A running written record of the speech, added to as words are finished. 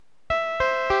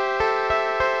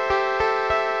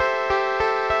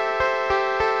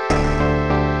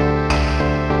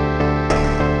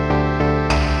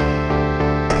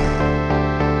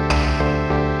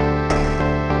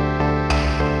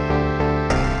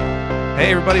Hey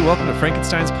everybody, welcome to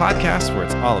Frankenstein's podcast, where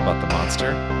it's all about the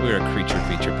monster. We're a creature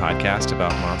feature podcast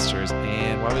about monsters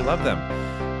and why we love them.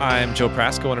 I'm Joe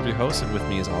Prasko, one of your hosts, and with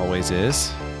me as always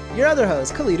is... your other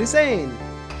host, Khalid Hussein.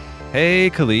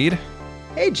 Hey Khalid.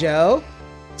 Hey Joe.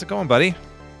 How's it going, buddy?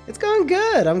 It's going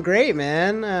good. I'm great,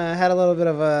 man. Had a little bit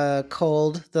of a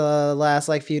cold the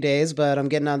last few days, but I'm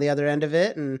getting on the other end of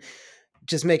it and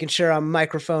just making sure I'm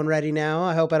microphone ready now.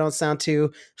 I hope I don't sound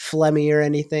too phlegmy or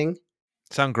anything.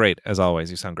 Sound great, as always.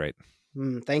 You sound great.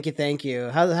 Thank you.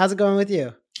 How's it going with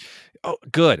you? Oh,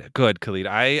 good, Khalid.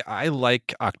 I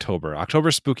like October.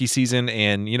 October's spooky season,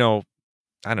 and, I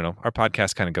don't know, our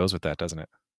podcast kind of goes with that, doesn't it?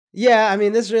 Yeah, I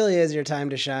mean, this really is your time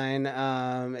to shine.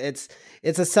 It's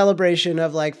a celebration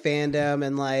of fandom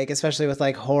and especially with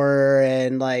horror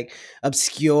and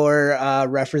obscure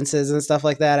references and stuff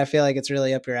like that. I feel like it's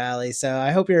really up your alley. So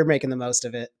I hope you're making the most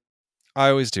of it. I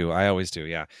always do.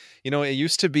 Yeah. It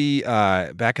used to be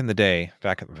back in the day,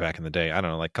 I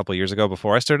don't know, a couple of years ago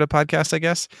before I started a podcast, I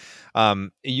guess.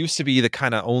 It used to be the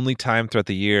kind of only time throughout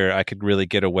the year I could really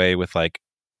get away with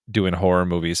doing horror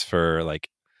movies for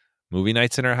movie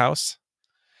nights in our house.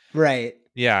 Right.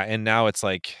 Yeah. And now it's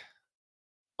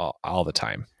all the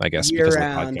time, I guess, year because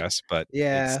round. of the podcast. But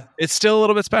yeah, it's still a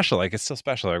little bit special. It's still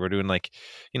special. We're doing it's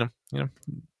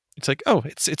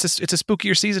it's a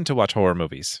spookier season to watch horror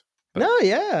movies. But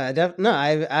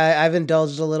I've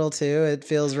indulged a little too. It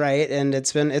feels right, and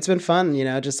it's been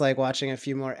fun. Just watching a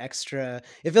few more extra.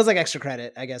 It feels like extra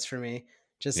credit, I guess, for me.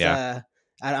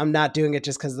 I'm not doing it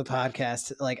just because the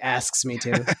podcast asks me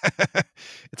to.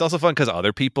 It's also fun because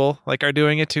other people are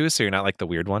doing it too, so you're not the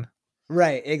weird one.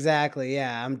 Right. Exactly.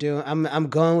 Yeah. I'm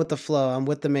going with the flow. I'm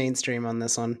with the mainstream on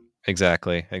this one.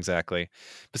 Exactly. But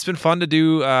it's been fun to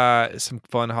do some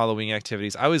fun Halloween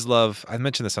activities. I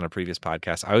mentioned this on a previous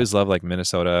podcast. I always love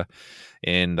Minnesota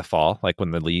in the fall,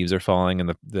 when the leaves are falling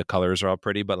and the colors are all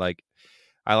pretty. But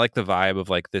I like the vibe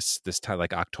of this time,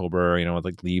 October,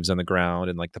 with leaves on the ground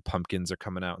and the pumpkins are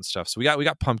coming out and stuff. So we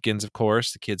got pumpkins, of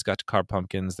course. The kids got to carve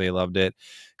pumpkins. They loved it.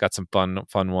 Got some fun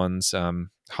ones.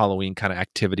 Halloween kind of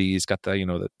activities. Got the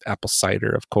the apple cider,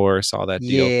 of course, all that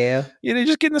deal. Yeah.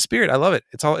 Just get in the spirit. I love it.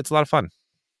 It's a lot of fun.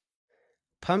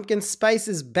 Pumpkin spice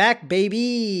is back,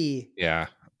 baby. Yeah,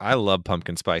 I love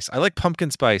pumpkin spice. I like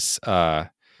pumpkin spice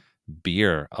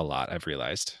beer a lot. I've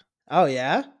realized. Oh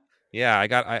yeah. Yeah,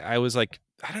 I was I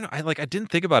don't know. I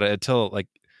didn't think about it until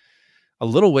a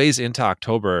little ways into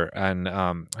October, and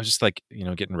I was just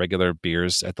getting regular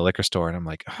beers at the liquor store, and I'm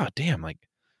like, oh damn,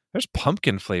 there's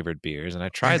pumpkin flavored beers, and I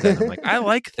tried that. And I'm like, I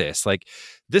like this.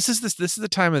 This is the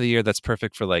time of the year that's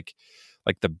perfect for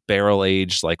the barrel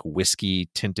aged whiskey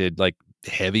tinted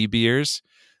heavy beers.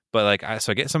 But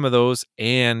so I get some of those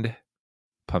and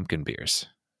pumpkin beers,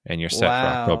 and you're set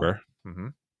for October. Mm-hmm.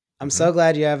 I'm so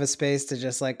glad you have a space to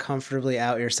just comfortably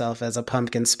out yourself as a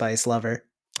pumpkin spice lover.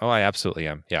 Oh, I absolutely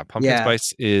am. Yeah, pumpkin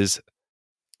spice is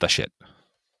the shit.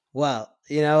 Well,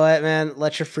 you know what, man?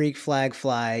 Let your freak flag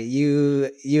fly. You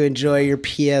enjoy your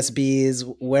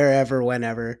PSBs wherever,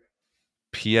 whenever.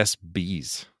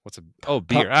 PSBs. What's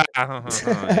beer?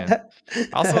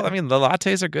 Also, I mean, the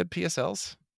lattes are good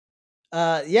PSLs.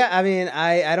 Yeah, I mean,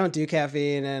 I don't do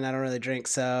caffeine and I don't really drink,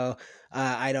 so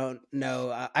I don't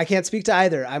know. I can't speak to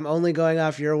either. I'm only going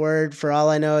off your word. For all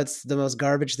I know, it's the most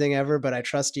garbage thing ever, but I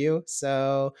trust you.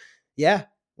 So yeah,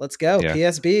 let's go. Yeah.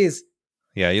 PSBs.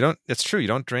 Yeah, you don't. It's true. You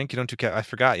don't drink. You don't do. I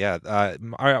forgot. Yeah,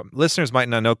 our listeners might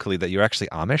not know, Khalid, that you're actually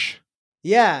Amish.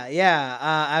 Yeah.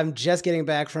 I'm just getting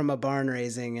back from a barn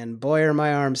raising, and boy, are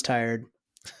my arms tired.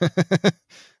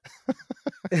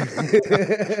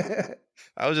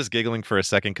 I was just giggling for a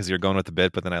second because you're going with the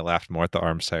bit, but then I laughed more at the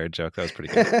arms tired joke. That was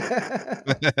pretty good.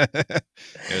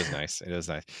 It was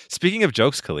nice. Speaking of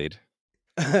jokes, Khalid.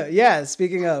 Yeah.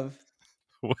 Speaking of.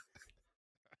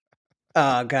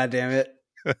 Oh, God damn it.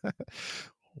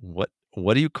 What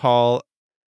do you call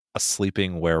a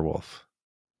sleeping werewolf?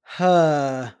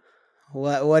 What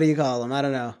do you call them? I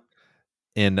don't know.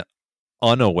 An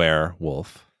unaware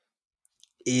wolf.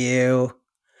 Ew.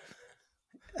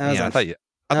 I thought you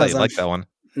liked that one.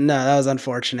 No, that was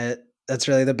unfortunate. That's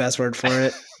really the best word for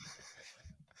it.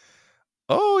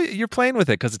 Oh, you're playing with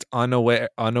it because it's unaware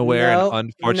and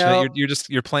unfortunate. No.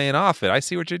 You're playing off it. I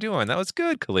see what you're doing. That was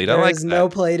good, Khalid. I like that. There's no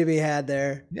play to be had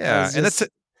there. Yeah, and that's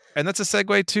a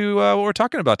segue to what we're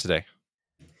talking about today.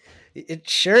 It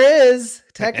sure is,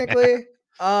 technically.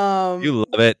 You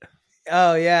love it.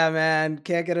 Oh yeah, man.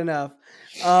 Can't get enough.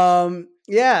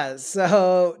 Yeah,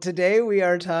 so today we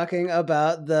are talking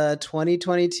about the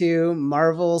 2022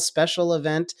 Marvel Special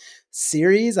Event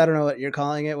series. I don't know what you're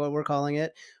calling it, what we're calling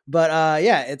it, But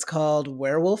yeah, it's called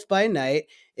Werewolf by Night.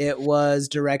 It was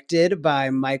directed by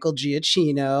Michael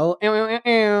Giacchino.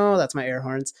 That's my air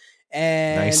horns.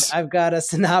 And Nice. I've got a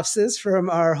synopsis from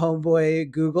our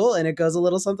homeboy Google, and it goes a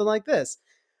little something like this.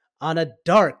 On a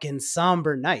dark and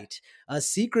somber night, a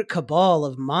secret cabal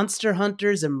of monster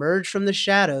hunters emerge from the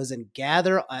shadows and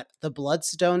gather at the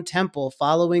Bloodstone Temple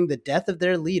following the death of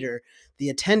their leader.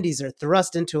 The attendees are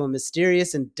thrust into a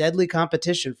mysterious and deadly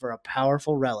competition for a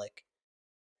powerful relic.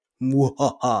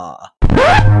 Mwahaha.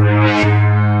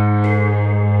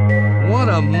 What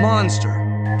a monster!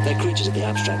 They're creatures of the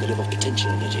abstract that live off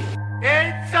potential energy.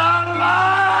 It's alive!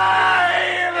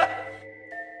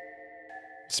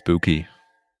 Spooky.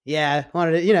 Yeah,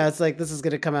 wanted to, you know, it's like this is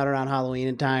going to come out around Halloween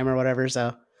in time or whatever.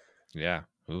 So Yeah.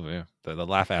 Ooh, yeah. The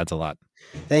laugh adds a lot.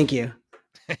 thank you.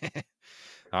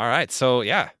 All right. So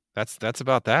yeah, that's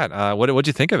about that. What'd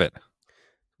you think of it?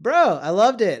 Bro, I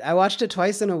loved it. I watched it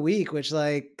twice in a week, which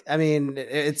like, I mean,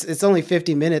 it's only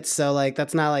 50 minutes, so like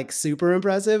that's not like super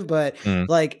impressive, but Mm.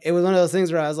 like it was one of those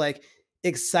things where I was like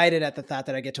excited at the thought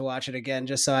that I get to watch it again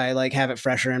just so I like have it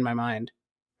fresher in my mind.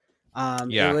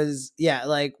 Yeah. It was, yeah,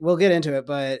 like we'll get into it,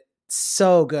 but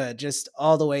so good just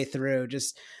all the way through.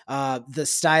 Just the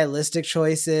stylistic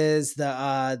choices,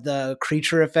 the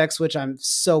creature effects, which I'm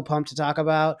so pumped to talk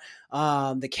about.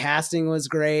 The casting was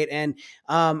great, and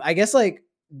I guess like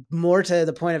more to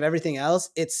the point of everything else,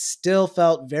 it still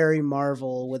felt very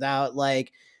Marvel without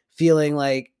like feeling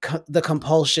like the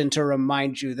compulsion to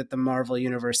remind you that the Marvel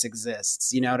universe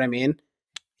exists. You know what I mean?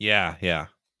 Yeah. Yeah.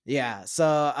 Yeah.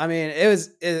 So I mean, it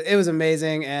was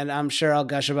amazing, and I'm sure I'll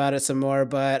gush about it some more.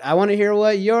 But I want to hear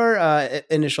what your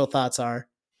initial thoughts are.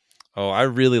 Oh, I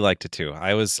really liked it too.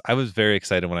 I was very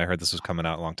excited when I heard this was coming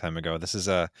out a long time ago. This is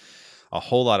a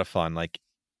whole lot of fun. Like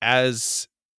as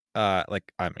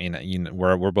like I mean, you know,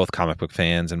 we're both comic book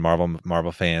fans and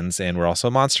Marvel fans, and we're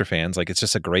also monster fans. Like it's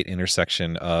just a great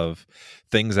intersection of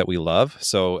things that we love.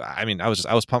 So I mean, I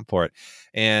was pumped for it,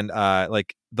 and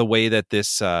like the way that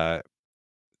this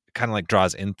kind of like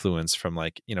draws influence from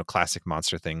like, you know, classic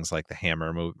monster things like the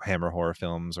Hammer horror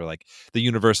films, or like the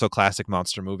Universal classic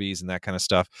monster movies and that kind of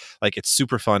stuff. Like it's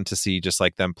super fun to see just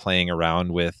like them playing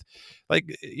around with like,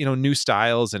 you know, new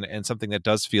styles and something that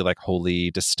does feel like wholly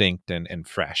distinct and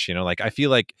fresh, you know. Like I feel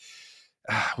like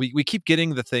we keep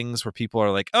getting the things where people are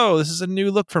like, oh, this is a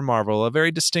new look for Marvel, a very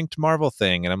distinct Marvel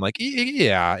thing. And I'm like,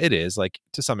 yeah, it is, like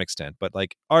to some extent, but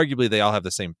like arguably they all have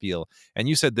the same feel. And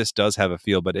you said this does have a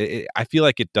feel, but I feel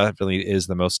like it definitely is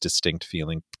the most distinct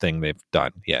feeling thing they've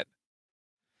done yet.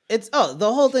 It's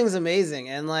the whole thing's amazing,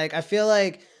 and like I feel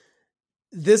like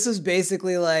this is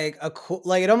basically like a cool,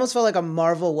 like it almost felt like a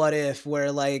Marvel What If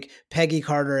where like Peggy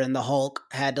Carter and the Hulk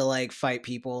had to like fight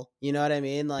people. You know what I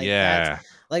mean? Like that's Yeah.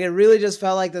 like it really just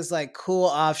felt like this like cool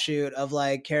offshoot of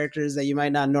like characters that you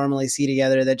might not normally see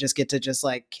together that just get to just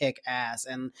like kick ass.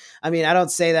 And I mean, I don't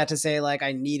say that to say like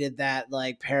I needed that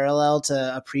like parallel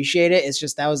to appreciate it. It's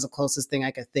just that was the closest thing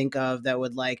I could think of that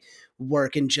would like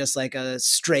work in just like a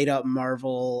straight up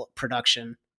Marvel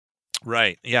production.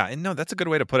 Right. Yeah. And no, that's a good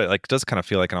way to put it. Like, it does kind of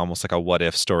feel like an almost like a what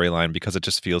if storyline, because it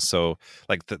just feels so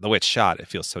like the way it's shot, it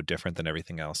feels so different than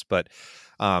everything else. But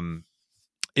um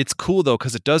it's cool though,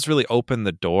 because it does really open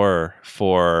the door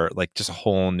for like just a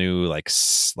whole new like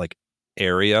like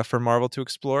area for Marvel to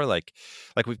explore. Like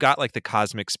we've got like the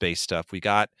cosmic space stuff. We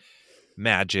got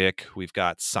magic, we've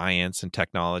got science and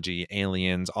technology,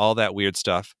 aliens, all that weird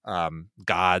stuff,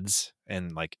 gods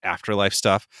and like afterlife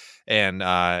stuff, and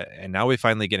now we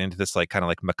finally get into this like kind of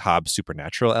like macabre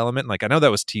supernatural element. Like I know that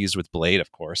was teased with Blade,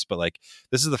 of course, but like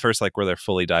this is the first like where they're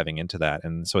fully diving into that,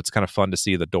 and so it's kind of fun to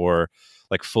see the door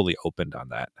like fully opened on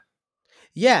that.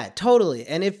 Yeah, totally.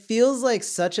 And it feels like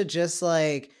such a just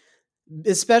like,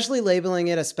 especially labeling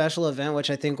it a special event, which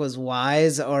I think was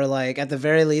wise, or like at the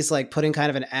very least, like putting kind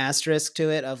of an asterisk to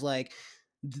it of like,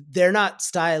 they're not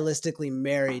stylistically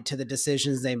married to the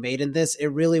decisions they made in this. It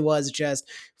really was just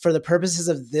for the purposes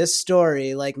of this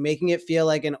story, like making it feel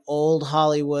like an old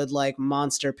Hollywood like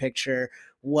monster picture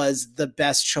was the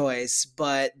best choice,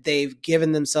 but they've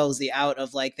given themselves the out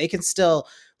of like they can still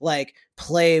like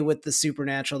play with the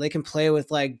supernatural. They can play with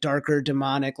like darker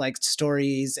demonic like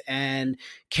stories and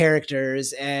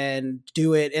characters and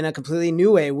do it in a completely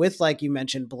new way with, like you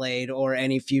mentioned, Blade or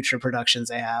any future productions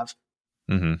they have.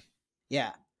 Mm-hmm.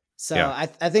 Yeah. So Yeah.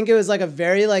 I think it was like a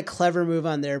very like clever move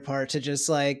on their part to just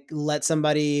like let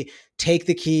somebody take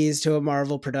the keys to a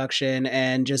Marvel production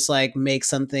and just like make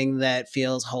something that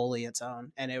feels wholly its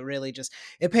own. And it really just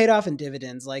it paid off in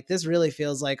dividends. Like this really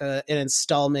feels like an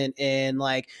installment in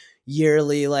like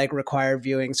yearly like required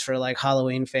viewings for like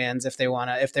Halloween fans if they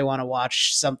wanna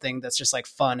watch something that's just like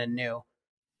fun and new.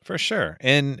 For sure.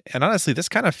 And honestly, this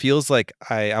kind of feels like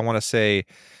I want to say,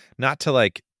 not to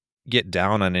like get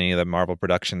down on any of the Marvel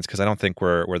productions, because I don't think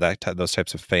we're those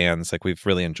types of fans. Like, we've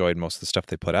really enjoyed most of the stuff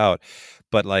they put out,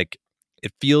 but like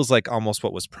it feels like almost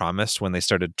what was promised when they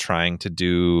started trying to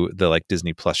do the like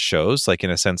Disney Plus shows. Like, in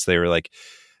a sense, they were like,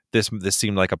 this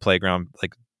seemed like a playground,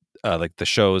 like the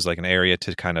shows, like an area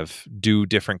to kind of do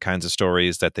different kinds of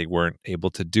stories that they weren't able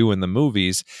to do in the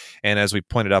movies. And as we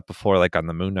pointed out before, like on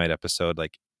the Moon Knight episode,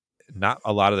 like not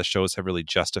a lot of the shows have really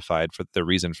justified for the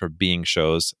reason for being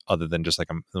shows, other than just like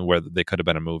where they could have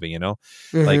been a movie, you know.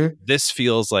 Like, Mm-hmm. this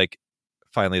feels like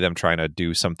finally them trying to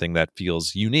do something that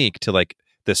feels unique to like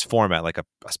this format, like a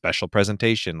special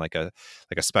presentation, like a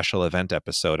special event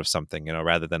episode of something, you know,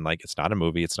 rather than like, it's not a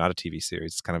movie, it's not a TV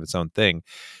series, it's kind of its own thing.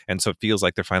 And so it feels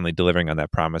like they're finally delivering on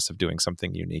that promise of doing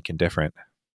something unique and different.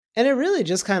 And it really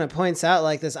just kind of points out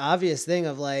like this obvious thing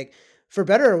of like, for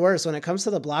better or worse, when it comes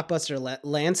to the blockbuster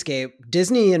landscape,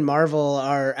 Disney and Marvel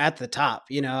are at the top.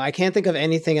 You know, I can't think of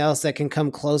anything else that can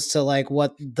come close to like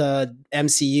what the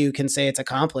MCU can say it's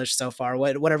accomplished so far,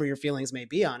 whatever your feelings may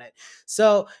be on it.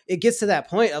 So it gets to that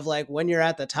point of like, when you're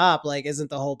at the top, like, isn't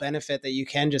the whole benefit that you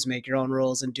can just make your own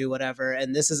rules and do whatever?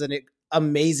 And this is an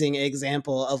amazing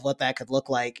example of what that could look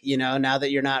like, you know, now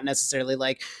that you're not necessarily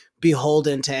like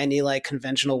beholden to any like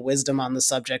conventional wisdom on the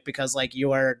subject, because like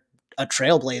you are a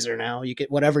trailblazer now. You get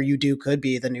whatever you do could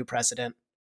be the new precedent.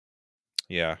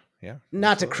 Yeah.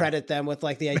 Not Absolutely. to credit them with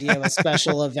like the idea of a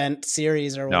special event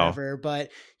series or No. whatever,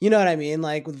 but you know what I mean?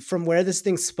 Like, from where this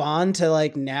thing spawned to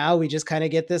like now, we just kind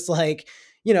of get this like,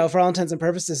 you know, for all intents and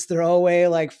purposes, throwaway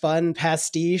like fun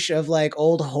pastiche of like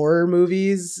old horror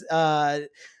movies. And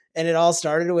it all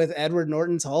started with Edward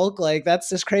Norton's Hulk. Like, that's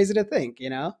just crazy to think, you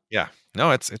know? Yeah.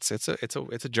 No, it's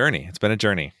a journey. It's been a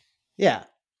journey. Yeah.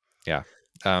 Yeah.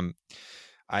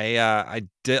 I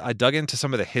dug into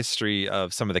some of the history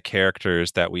of some of the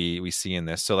characters that we see in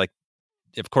this. So, like,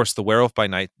 of course, the Werewolf by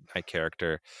Night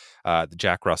character,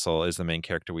 Jack Russell, is the main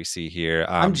character we see here.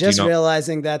 I'm just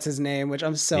realizing that's his name, which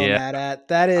I'm so Yeah. mad at.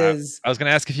 That is. I was going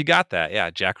to ask if you got that. Yeah,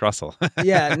 Jack Russell.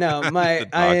 Yeah, no, The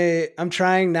dog. I'm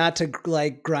trying not to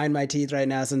like grind my teeth right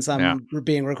now since I'm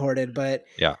being recorded, but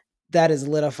Yeah. that is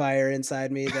lit a fire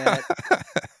inside me that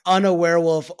on a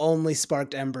werewolf only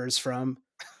sparked embers from.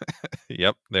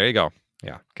 Yep, there you go.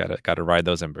 Yeah, gotta ride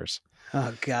those embers.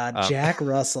 Oh God, Jack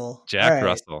Russell. Jack All right,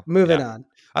 Russell. Moving Yeah. on.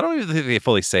 I don't even think they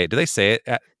fully say it. Do they say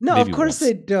it? No, Maybe of course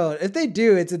once. they don't. If they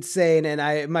do, it's insane,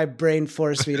 and my brain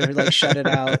forced me to like shut it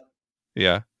out.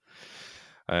 Yeah,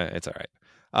 it's all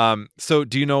right. So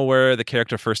do you know where the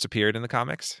character first appeared in the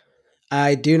comics?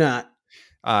 I do not.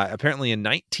 Apparently in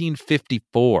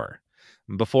 1954.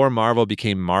 Before Marvel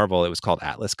became Marvel, it was called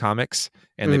Atlas Comics,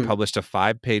 and they published a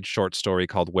 5-page short story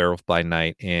called Werewolf by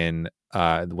Night in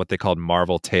what they called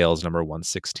Marvel Tales number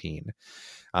 116.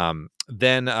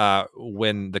 Then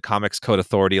when the Comics Code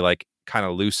Authority like kind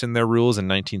of loosened their rules in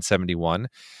 1971,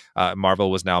 Marvel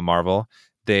was now Marvel.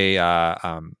 They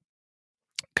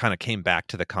kind of came back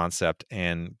to the concept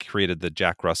and created the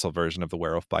Jack Russell version of the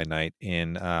Werewolf by Night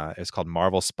in it's called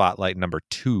Marvel Spotlight number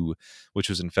 2, which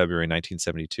was in February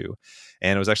 1972.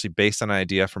 And it was actually based on an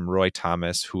idea from Roy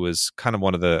Thomas, who was kind of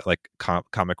one of the like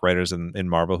comic writers in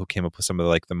Marvel, who came up with some of the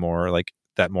like the more like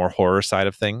that more horror side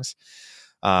of things.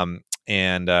 And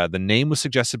the name was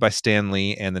suggested by Stan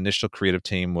Lee, and the initial creative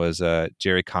team was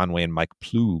Jerry Conway and Mike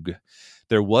Ploog.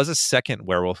 There was a second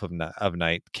Werewolf of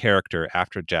Night character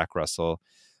after Jack Russell.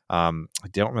 I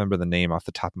don't remember the name off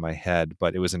the top of my head,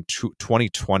 but it was in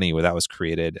 2020 where that was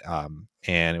created.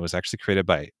 And it was actually created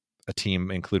by a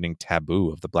team including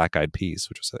Taboo of the Black Eyed Peas,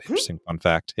 which was an interesting fun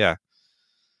fact. Yeah.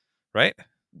 Right?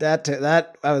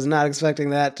 That I was not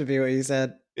expecting that to be what you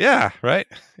said. Yeah, right.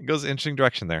 It goes an interesting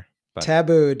direction there. But,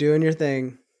 Taboo, doing your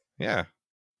thing. Yeah.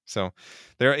 So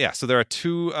there are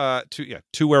two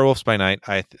Werewolves by Night.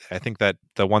 I think that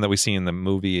the one that we see in the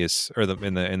movie is, or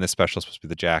in the special, is supposed to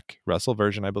be the Jack Russell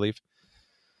version, I believe.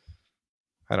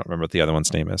 I don't remember what the other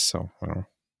one's name is, so I don't know.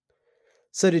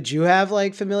 So did you have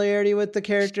like familiarity with the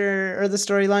character or the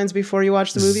storylines before you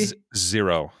watched the movie?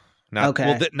 Zero. Not okay.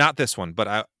 Well, not this one, but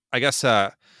I guess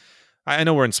I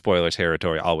know we're in spoiler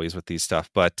territory always with these stuff,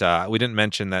 but we didn't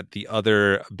mention that the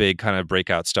other big kind of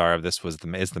breakout star of this is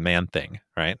the Man-Thing,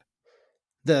 right?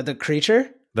 The creature?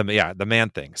 The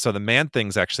Man-Thing. So the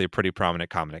Man-Thing's actually a pretty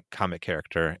prominent comic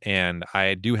character, and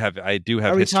I do have Are we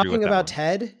history talking with that about one.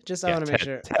 Ted? Just I want to make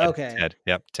sure. Okay. Ted.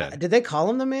 Yep, Ted. Did they call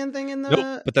him the Man-Thing in the?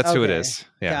 Nope, but that's who it is.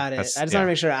 Yeah, got it. I just want to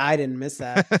make sure I didn't miss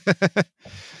that.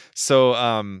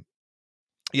 So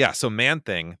so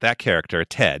Man-Thing, that character,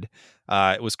 Ted,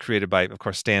 It was created by, of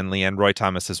course, Stan Lee and Roy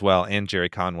Thomas as well, and Jerry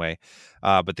Conway.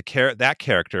 But that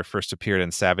character first appeared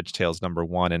in Savage Tales #1 in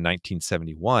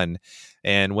 1971,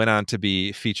 and went on to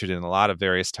be featured in a lot of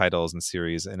various titles and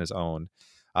series in his own.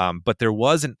 But there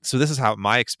wasn't. So this is how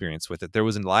my experience with it. There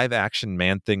was a live action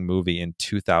Man-Thing movie in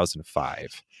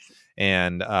 2005,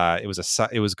 and it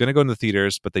was going to go into the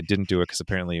theaters, but they didn't do it because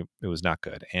apparently it was not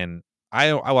good. And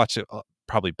I watched it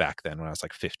probably back then when I was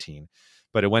like 15,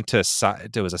 but it went to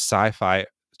it was a Sci-Fi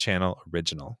Channel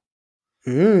original.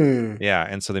 Yeah,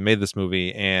 and so they made this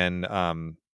movie, and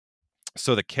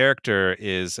so the character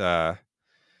is is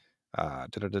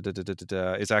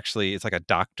actually, it's like a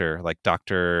doctor, like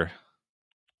Dr.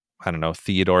 I don't know,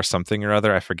 Theodore something or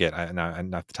other. I forget. Not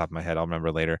off the top of my head. I'll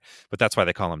remember later. But that's why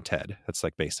they call him Ted. That's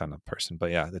like based on a person. But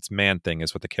yeah, it's Man-Thing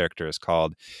is what the character is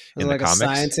called in the comics.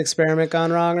 Like a science experiment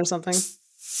gone wrong or something?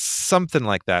 Something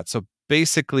like that. So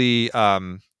basically,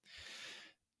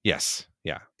 yes.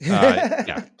 Yeah.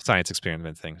 Yeah. Science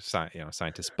experiment thing.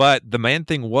 Scientists. But the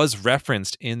Man-Thing was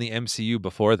referenced in the MCU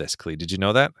before this, Clee. Did you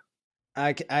know that?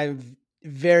 I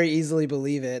very easily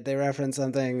believe it. They reference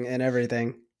something and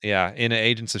everything. Yeah, in an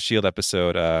Agents of S.H.I.E.L.D.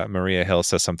 episode, Maria Hill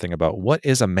says something about what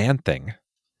is a Man-Thing.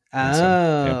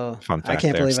 Oh, fun fact I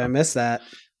can't believe I missed that.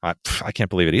 I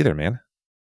can't believe it either, man.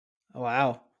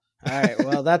 Wow. All right.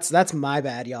 Well, that's my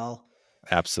bad, y'all.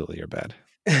 Absolutely, you're bad.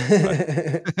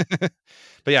 But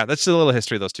yeah, that's just a little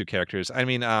history of those two characters. I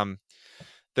mean,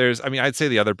 I'd say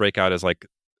the other breakout is like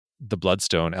the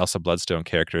Bloodstone, Elsa Bloodstone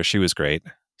character. She was great.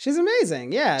 She's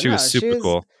amazing. Yeah, she was super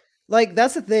cool. Like,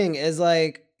 that's the thing is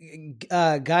like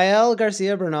Gael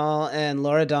Garcia Bernal and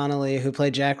Laura Donnelly, who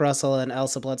played Jack Russell and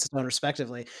Elsa Bloodstone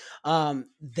respectively,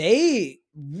 they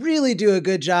really do a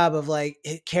good job of like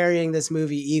carrying this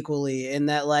movie equally, in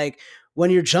that like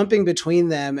when you're jumping between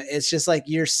them, it's just like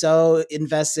you're so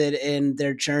invested in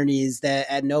their journeys that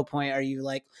at no point are you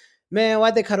like, man,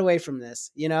 why'd they cut away from this?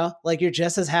 You know, like you're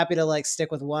just as happy to like stick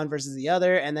with one versus the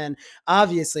other. And then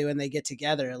obviously when they get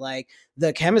together, like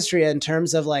the chemistry in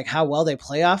terms of like how well they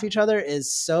play off each other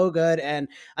is so good. And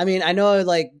I mean, I know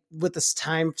like with this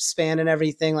time span and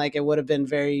everything, like it would have been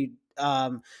very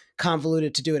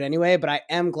convoluted to do it anyway, but I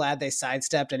am glad they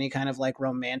sidestepped any kind of like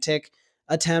romantic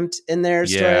attempt in their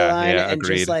storyline, and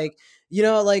agreed. Just like, you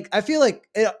know, like I feel like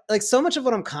like so much of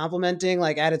what I'm complimenting,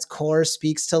 like at its core,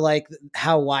 speaks to like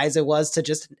how wise it was to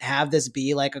just have this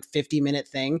be like a 50-minute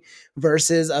thing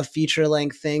versus a feature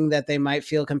length thing that they might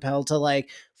feel compelled to like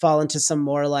fall into some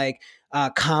more like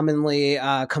commonly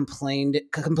complained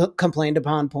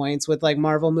upon points with like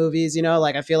Marvel movies. You know,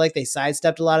 like I feel like they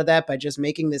sidestepped a lot of that by just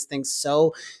making this thing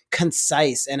so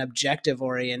concise and objective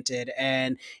oriented,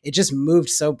 and it just moved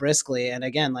so briskly. And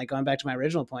again, like going back to my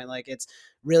original point, like it's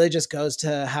really just goes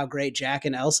to how great Jack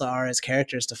and Elsa are as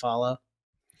characters to follow.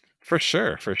 For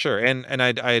sure. And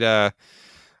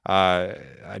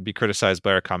I'd be criticized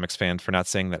by our comics fan for not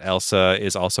saying that Elsa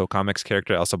is also a comics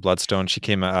character. Elsa Bloodstone. She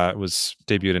was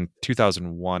debuted in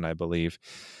 2001, I believe.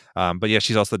 But yeah,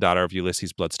 she's also the daughter of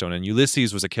Ulysses Bloodstone, and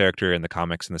Ulysses was a character in the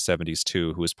comics in the 70s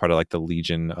too, who was part of like the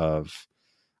Legion of,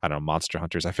 I don't know, monster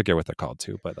hunters. I forget what they're called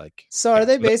too, but like. So are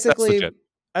they basically?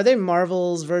 Are they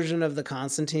Marvel's version of the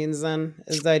Constantines then,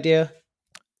 is the idea?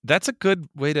 That's a good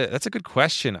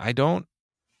question. I don't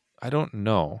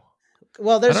know.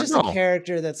 Well, there's just a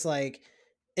character that's like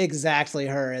exactly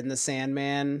her in the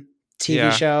Sandman TV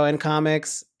show and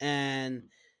comics. And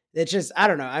it's just, I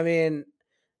don't know. I mean,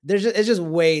 it's just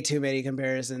way too many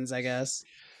comparisons, I guess.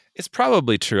 It's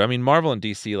probably true. I mean, Marvel and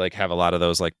DC like have a lot of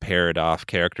those like paired off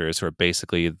characters who are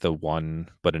basically the one,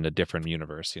 but in a different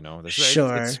universe, you know?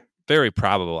 Sure. It's very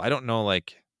probable. I don't know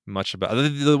like much about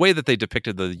the way that they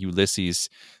depicted the Ulysses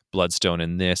Bloodstone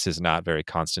in this is not very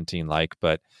Constantine-like,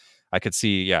 but I could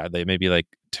see, they may be like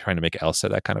trying to make Elsa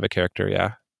that kind of a character.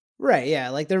 Yeah. Right. Yeah.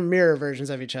 Like they're mirror versions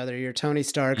of each other. Your Tony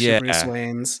Starks, your Bruce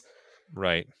Waynes.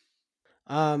 Right.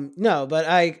 No, but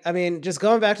I mean, just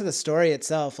going back to the story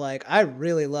itself, like I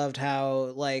really loved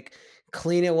how like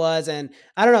clean it was. And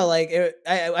I don't know, like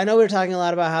I know we were talking a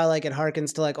lot about how like it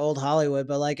harkens to like old Hollywood,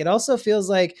 but like it also feels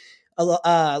like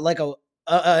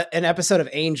an episode of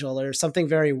Angel or something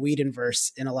very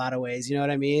Whedonverse in a lot of ways. You know what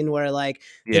I mean? Where like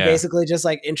they basically just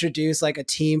like introduce like a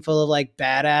team full of like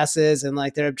badasses, and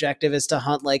like their objective is to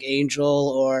hunt like Angel,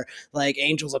 or like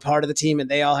Angel's a part of the team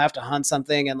and they all have to hunt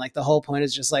something. And like the whole point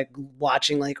is just like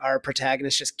watching like our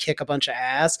protagonist just kick a bunch of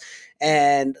ass,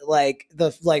 and like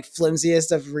the like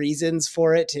flimsiest of reasons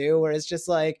for it too, where it's just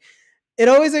like, it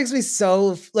always makes me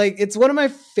so like, it's one of my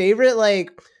favorite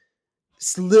like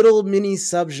little mini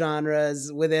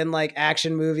subgenres within like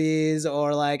action movies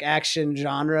or like action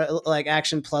genre, like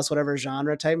action plus whatever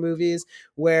genre type movies,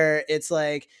 where it's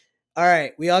like all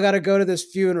right, we all got to go to this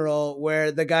funeral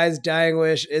where the guy's dying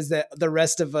wish is that the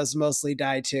rest of us mostly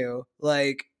die too.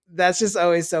 Like, that's just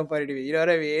always so funny to me. You know what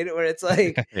I mean? Where it's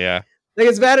Yeah. like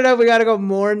it's bad enough we got to go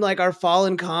mourn like our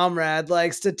fallen comrade.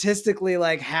 Like statistically,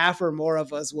 like half or more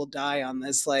of us will die on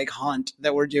this like hunt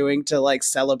that we're doing to like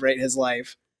celebrate his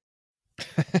life.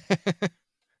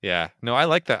 Yeah. No, I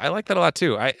like that. I like that a lot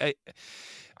too. I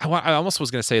almost was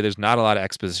going to say there's not a lot of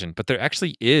exposition, but there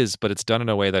actually is, but it's done in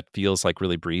a way that feels like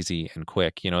really breezy and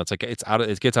quick. You know, it's like it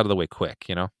gets out of the way quick,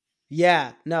 you know?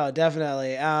 Yeah, no,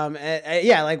 definitely.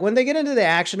 Yeah, like when they get into the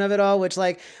action of it all, which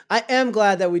like I am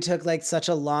glad that we took like such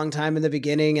a long time in the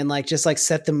beginning and like just like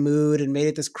set the mood and made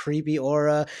it this creepy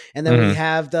aura, and then we Mhm.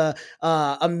 have the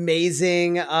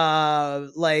amazing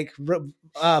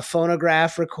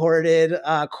phonograph recorded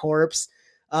corpse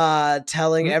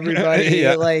telling everybody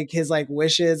Yeah. like his like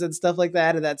wishes and stuff like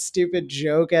that, and that stupid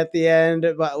joke at the end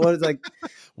about what is like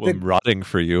Well, the I'm rotting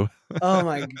for you. oh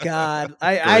my god,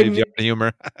 Graveyard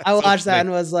humor. I So watched that funny.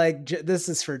 and was like, this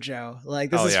is for Joe.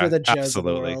 Like, this Oh is for yeah, the Joes of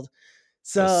the absolutely. world.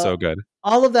 That was So so good.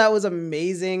 all of that was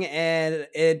amazing. And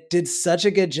it did such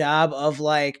a good job of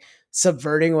like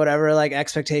subverting whatever like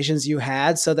expectations you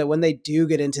had so that when they do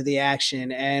get into the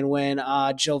action and when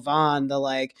Jovan, the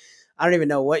like, I don't even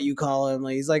know what you call him.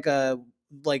 Like, he's like a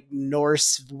like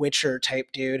Norse Witcher type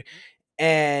dude,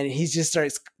 and he just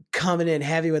starts coming in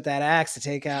heavy with that axe to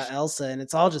take out Elsa, and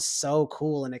it's all just so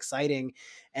cool and exciting.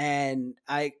 And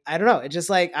I don't know, it just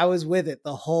like I was with it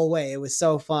the whole way. It was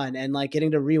so fun, and like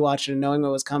getting to rewatch it and knowing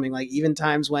what was coming. Like even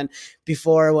times when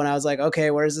before when I was like,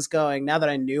 okay, where is this going? Now that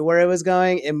I knew where it was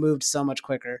going, it moved so much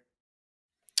quicker.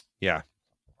 Yeah.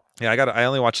 Yeah, I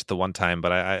only watched it the one time,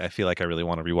 but I feel like I really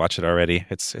want to rewatch it already.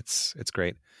 It's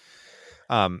great.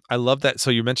 I love that. So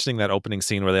you're mentioning that opening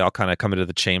scene where they all kind of come into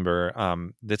the chamber.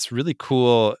 That's really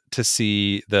cool to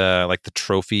see the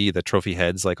trophy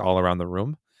heads like all around the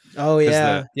room. Oh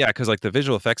yeah. Because like the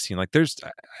visual effects scene, like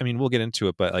I mean, we'll get into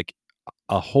it, but like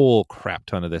a whole crap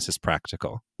ton of this is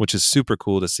practical, which is super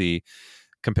cool to see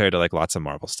compared to like lots of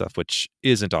Marvel stuff, which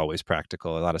isn't always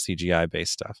practical, a lot of CGI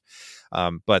based stuff.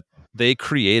 But they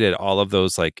created all of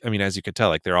those, like, I mean, as you could tell,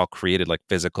 like they're all created like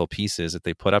physical pieces that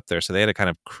they put up there. So they had to kind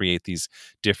of create these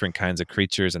different kinds of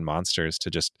creatures and monsters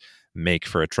to just make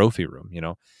for a trophy room, you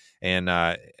know? And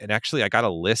actually I got a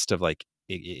list of like,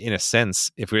 in a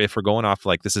sense, if we're going off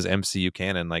like this is MCU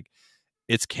canon, like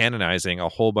it's canonizing a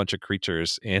whole bunch of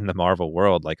creatures in the Marvel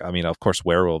world. Like, I mean, of course,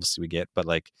 werewolves we get, but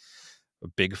like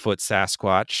Bigfoot,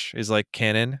 Sasquatch is like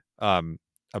canon.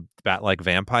 A bat like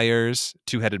vampires,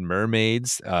 two-headed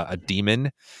mermaids, a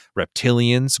demon,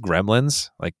 reptilians, gremlins,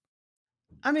 like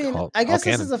I mean, I all guess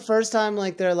this is canon. the first time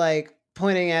like they're like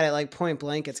pointing at it like point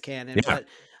blank it's canon, Yeah. but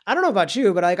I don't know about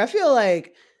you, but like I feel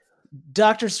like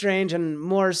Doctor Strange and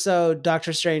more so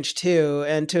Doctor Strange 2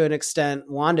 and to an extent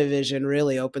WandaVision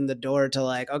really opened the door to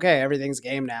like, okay, everything's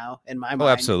game now in my Oh, mind.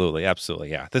 absolutely,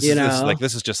 absolutely. Yeah. You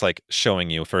This is just like showing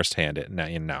you firsthand it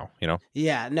now, you know?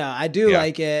 Yeah, no, I do Yeah.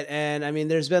 like it. And I mean,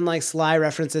 there's been like sly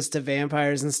references to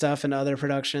vampires and stuff in other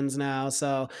productions now.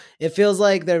 So it feels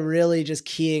like they're really just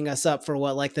keying us up for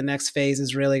what like the next phase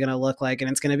is really going to look like.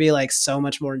 And it's going to be like so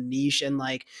much more niche. And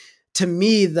like, to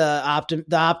me, the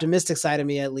optimistic side of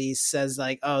me at least says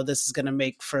like, oh, this is going to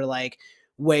make for like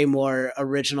way more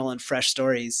original and fresh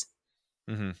stories.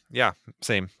 Yeah.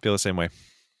 Same. Feel the same way.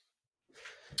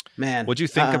 Man, What'd you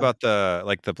think about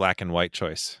the black and white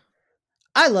choice?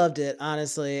 I loved it,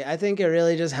 honestly. I think it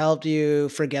really just helped you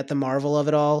forget the Marvel of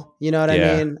it all. You know what I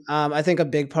Yeah. mean? I think a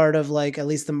big part of like at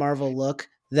least the Marvel look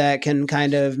that can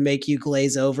kind of make you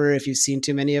glaze over if you've seen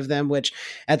too many of them, which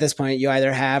at this point you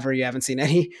either have or you haven't seen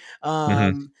any.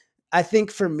 hmm I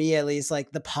think for me at least,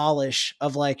 like the polish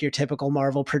of like your typical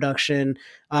Marvel production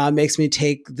makes me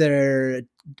take their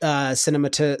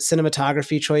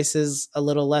cinematography choices a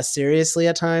little less seriously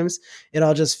at times. It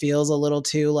all just feels a little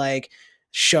too like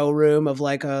showroom of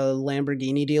like a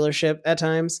Lamborghini dealership at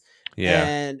times.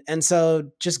 Yeah. And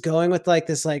so just going with like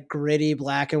this like gritty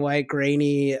black and white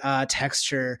grainy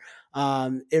texture,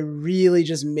 it really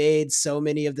just made so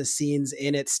many of the scenes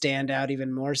in it stand out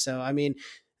even more so. I mean,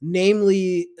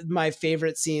 namely my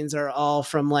favorite scenes are all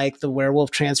from like the werewolf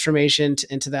transformation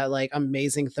into that like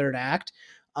amazing third act.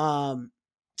 um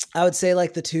I would say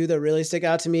like the two that really stick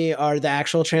out to me are the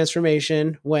actual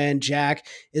transformation when Jack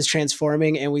is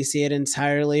transforming and we see it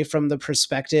entirely from the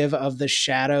perspective of the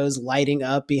shadows lighting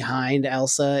up behind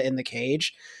Elsa in the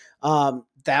cage.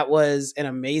 That was an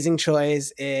amazing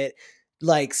choice. It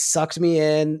like sucked me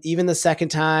in even the second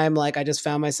time. Like I just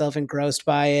found myself engrossed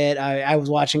by it. I was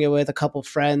watching it with a couple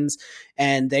friends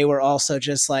and they were also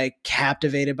just like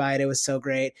captivated by it. It was so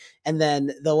great. And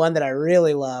then the one that I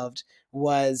really loved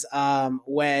was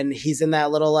when he's in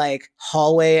that little like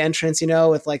hallway entrance,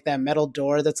 with like that metal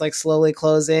door that's like slowly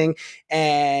closing,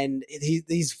 and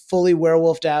he's fully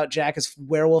werewolfed out. Jack is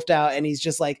werewolfed out, and he's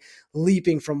just like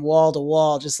leaping from wall to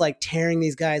wall, just like tearing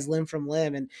these guys limb from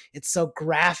limb. And it's so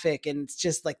graphic, and it's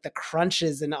just like the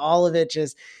crunches and all of it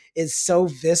just is so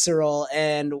visceral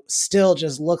and still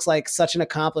just looks like such an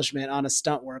accomplishment on a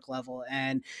stunt work level.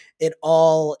 And it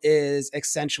all is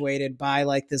accentuated by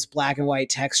like this black and white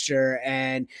texture,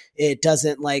 and it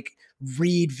doesn't like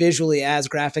read visually as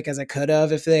graphic as it could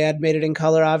have if they had made it in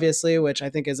color, obviously, which I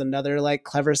think is another like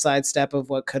clever sidestep of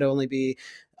what could only be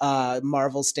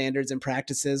Marvel standards and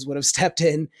practices would have stepped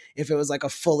in if it was like a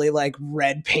fully like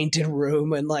red painted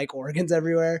room and like organs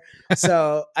everywhere.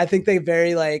 So I think they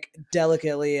very like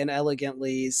delicately and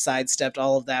elegantly sidestepped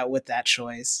all of that with that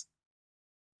choice.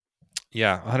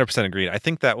 Yeah, 100% agreed. I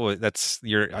think I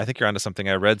think you're onto something.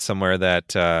 I read somewhere that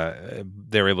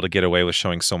they were able to get away with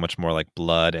showing so much more like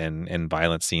blood and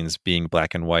violent scenes being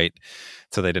black and white,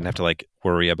 so they didn't have to like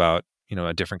worry about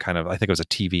a different kind of, I think it was a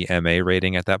TVMA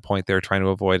rating at that point they were trying to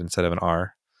avoid instead of an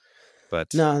R.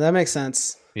 But no, that makes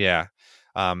sense. Yeah.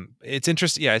 It's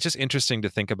interesting. Yeah, it's just interesting to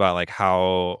think about like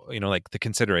how, like the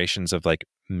considerations of like,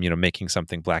 making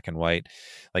something black and white.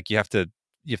 Like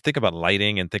you think about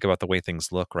lighting and think about the way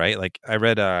things look, right? Like I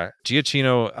read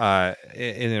Giacchino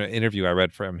in an interview I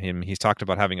read from him, he's talked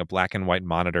about having a black and white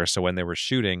monitor. So when they were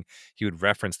shooting, he would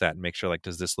reference that and make sure like,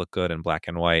 does this look good in black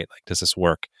and white? Like, does this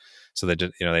work? So they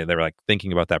just, they were like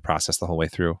thinking about that process the whole way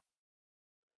through.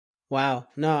 Wow.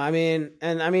 No, I mean,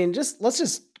 let's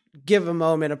just give a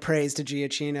moment of praise to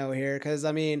Giacchino here. Cause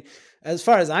I mean, as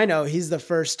far as I know, he's the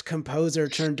first composer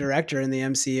turned director in the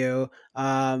MCU.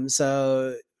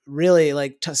 So really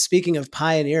like speaking of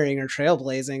pioneering or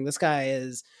trailblazing, this guy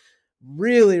is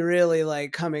really, really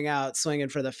like coming out swinging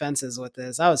for the fences with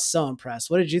this. I was so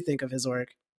impressed. What did you think of his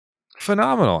work?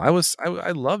 Phenomenal.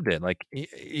 I loved it. Like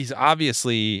he's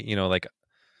obviously, like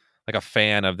a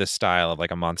fan of this style of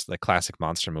like a monster, like classic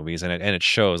monster movies. And it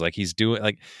shows like he's doing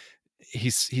like,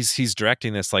 he's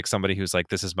directing this like somebody who's like,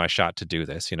 this is my shot to do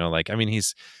this, like, I mean,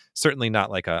 he's certainly not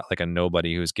like a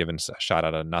nobody who's given a shot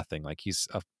out of nothing. Like he's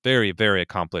a very, very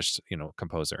accomplished,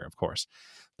 composer, of course,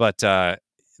 but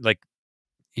like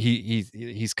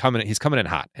he's coming in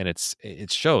hot, and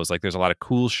it shows. Like there's a lot of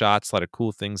cool shots, a lot of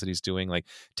cool things that he's doing, like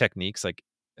techniques, like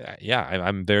yeah,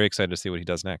 I'm very excited to see what he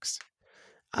does next.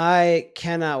 I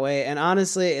cannot wait. And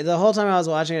honestly, the whole time I was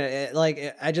watching it,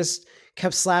 I just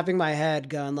kept slapping my head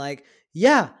going like,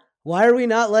 yeah, why are we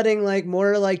not letting like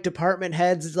more like department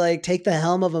heads like take the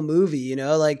helm of a movie,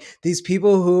 like these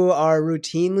people who are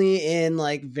routinely in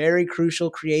like very crucial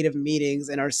creative meetings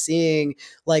and are seeing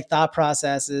like thought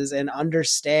processes and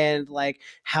understand like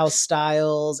how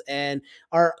styles and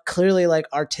are clearly like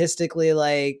artistically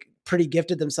like pretty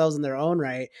gifted themselves in their own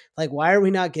right. Like, why are we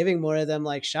not giving more of them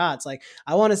like shots? Like,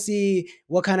 I want to see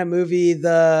what kind of movie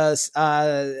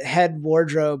the head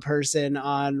wardrobe person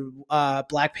on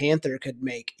Black Panther could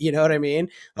make. You know what I mean?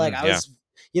 Like, I was,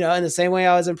 in the same way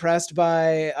I was impressed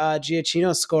by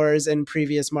Giacchino's scores in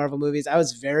previous Marvel movies, I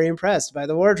was very impressed by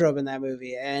the wardrobe in that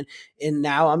movie. And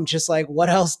now I'm just like, what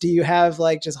else do you have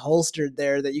like just holstered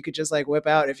there that you could just like whip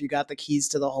out if you got the keys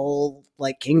to the whole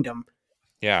like kingdom?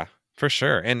 Yeah. For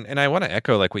sure. And I want to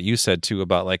echo like what you said too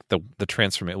about like the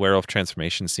werewolf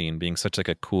transformation scene being such like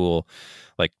a cool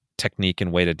like technique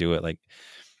and way to do it. Like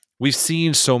we've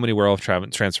seen so many werewolf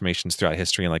transformations throughout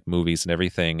history and like movies and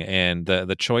everything, and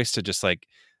the choice to just like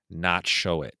not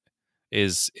show it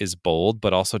is bold,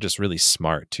 but also just really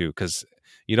smart too, because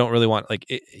you don't really want like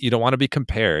you don't want to be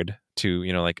compared to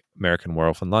like American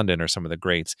Werewolf in London or some of the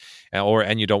greats,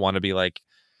 and you don't want to be like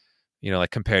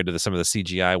like compared to some of the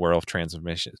CGI werewolf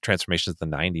transformations of the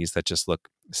 90s that just look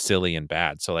silly and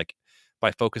bad. So like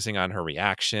by focusing on her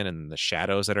reaction and the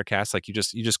shadows that are cast, like you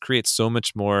just create so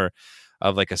much more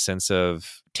of like a sense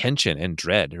of tension and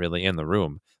dread really in the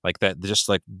room. Like that, just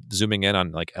like zooming in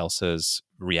on like Elsa's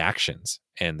reactions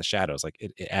and the shadows, like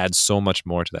it adds so much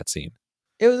more to that scene.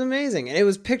 It was amazing, and it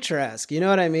was picturesque. You know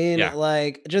what I mean? Yeah.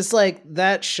 Like just like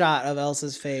that shot of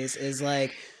Elsa's face is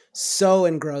like so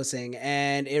engrossing,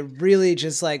 and it really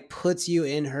just like puts you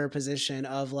in her position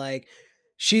of like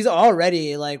she's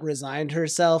already like resigned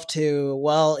herself to,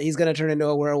 well, he's going to turn into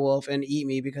a werewolf and eat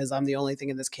me because I'm the only thing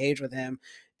in this cage with him.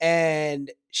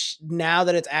 And now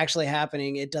that it's actually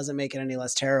happening, it doesn't make it any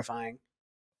less terrifying.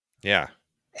 Yeah.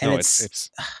 And no, it's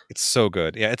so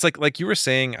good. Yeah, it's like you were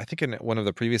saying, I think in one of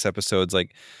the previous episodes,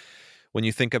 like when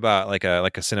you think about like a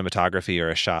cinematography or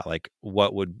a shot, like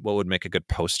what would make a good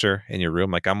poster in your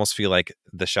room? Like I almost feel like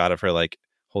the shot of her like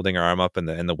holding her arm up and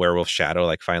the werewolf shadow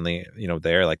like finally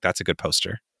there, like that's a good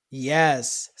poster.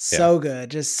 Yes, Yeah. so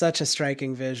good. Just such a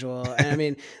striking visual. And I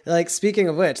mean, like speaking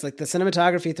of which, like the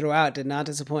cinematography throughout did not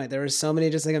disappoint. There were so many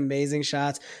just like amazing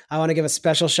shots. I want to give a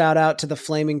special shout out to the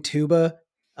flaming tuba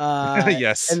in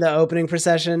Yes. the opening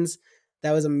processions.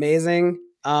 That was amazing.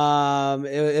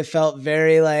 It felt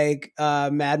very like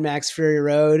Mad Max Fury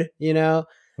Road, you know?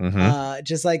 Hmm.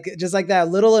 Just like that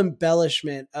little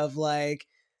embellishment of like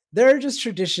there are just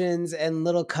traditions and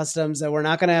little customs that we're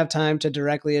not going to have time to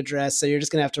directly address, so you're just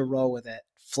going to have to roll with it.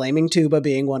 Flaming tuba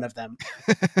being one of them.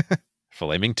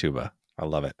 Flaming tuba. I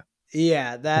love it.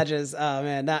 Yeah, that just oh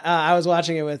man, I was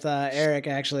watching it with Eric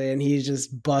actually, and he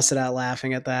just busted out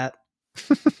laughing at that.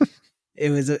 It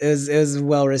was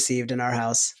well received in our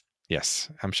house. Yes,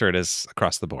 I'm sure it is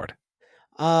across the board.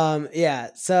 Yeah,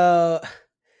 so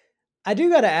I do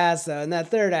got to ask though, in that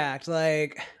third act,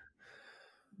 like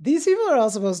these people are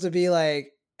all supposed to be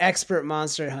like expert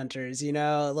monster hunters, you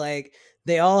know, like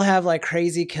they all have like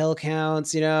crazy kill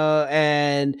counts, you know,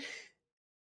 and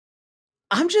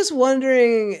I'm just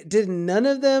wondering, did none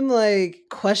of them like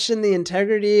question the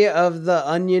integrity of the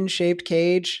onion shaped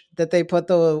cage that they put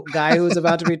the guy who was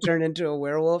about to be turned into a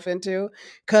werewolf into?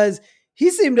 Because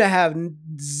he seemed to have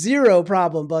zero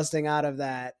problem busting out of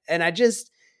that. And I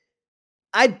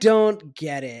don't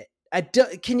get it.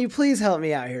 Can you please help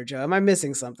me out here, Joe? Am I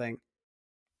missing something?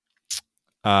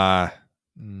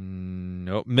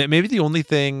 No, maybe the only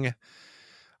thing.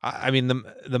 I mean,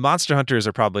 the monster hunters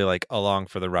are probably like along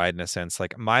for the ride in a sense.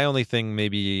 Like my only thing,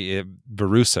 maybe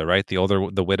Verussa, right?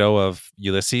 The widow of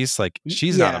Ulysses. Like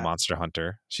she's not a Yeah. monster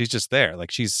hunter. She's just there.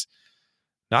 Like she's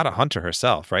not a hunter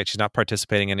herself, right? She's not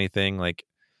participating in anything. Like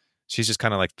she's just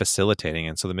kind of like facilitating.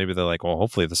 And so then maybe they're like, well,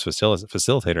 hopefully this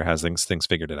facilitator has things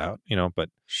figured it out, you know. But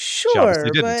she obviously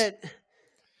Sure, didn't.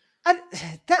 but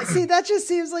that just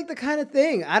seems like the kind of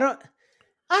thing. I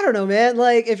don't know, man.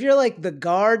 Like if you're like the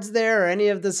guards there or any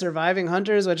of the surviving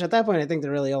hunters, which at that point I think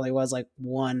there really only was like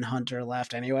one hunter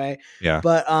left anyway. Yeah.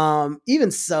 But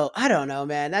even so, I don't know,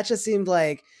 man. That just seemed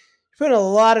like you're putting a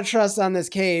lot of trust on this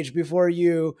cage before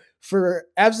you, for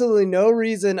absolutely no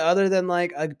reason other than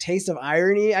like a taste of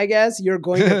irony, I guess, you're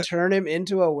going to turn him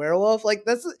into a werewolf. Like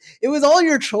it was all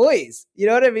your choice. You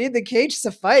know what I mean? The cage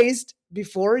sufficed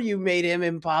before you made him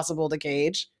impossible to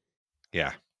cage.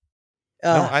 Yeah.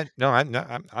 Uh,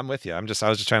 I'm with you. I was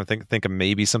just trying to think of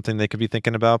maybe something they could be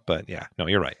thinking about, but yeah, no,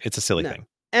 you're right. It's a silly no. thing.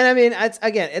 And I mean, it's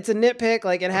a nitpick.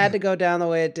 Like it had to go down the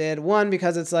way it did. One,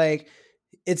 because it's like,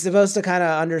 it's supposed to kind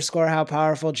of underscore how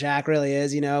powerful Jack really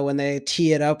is, you know, when they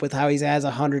tee it up with how he has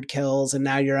 100 kills and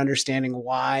now you're understanding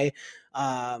why.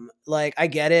 Like I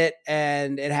get it,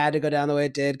 and it had to go down the way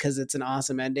it did because it's an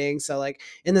awesome ending. So like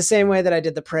in the same way that I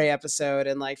did the Prey episode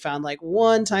and like found like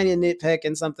one tiny nitpick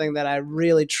and something that I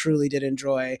really truly did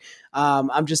enjoy,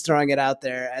 I'm just throwing it out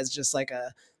there as just like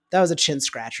that was a chin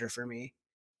scratcher for me.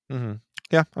 Mm-hmm.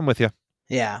 Yeah, I'm with you.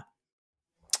 Yeah.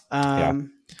 Yeah.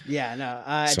 Yeah,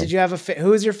 no. So- Did you have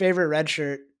who was your favorite red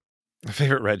shirt? My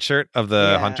favorite red shirt of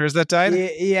the Yeah. hunters that died?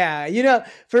 Yeah. You know,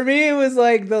 for me, it was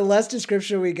like the less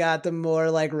description we got, the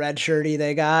more like red shirty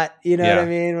they got. You know what I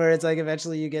mean? Where it's like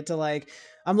eventually you get to like,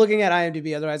 I'm looking at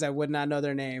IMDb, otherwise I would not know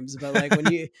their names. But like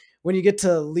when you get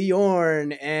to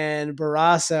Leorn and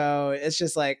Barrasso, it's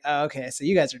just like, oh, okay, so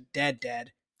you guys are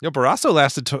dead. Yo, Barrasso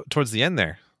lasted towards the end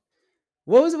there.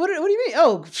 What do you mean?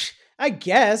 Oh, I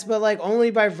guess, but like only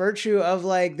by virtue of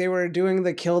like they were doing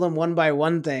the kill them one by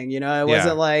one thing, you know. It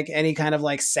wasn't like any kind of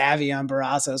like savvy on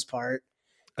Barrasso's part.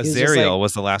 Azariel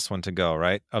was the last one to go,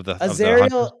 right?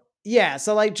 Azariel, yeah.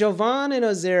 So like Jovan and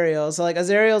Azariel. So like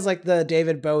Azariel's like the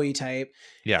David Bowie type,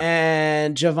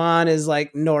 and Jovan is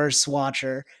like Norse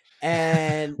Watcher,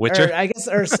 and Witcher, or I guess,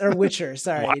 or Witcher.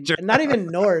 Sorry, Watcher. Not even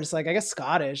Norse. Like I guess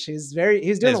Scottish. He's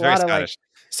doing a lot of Scottish.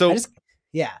 like. So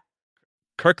yeah.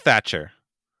 Kirk Thatcher,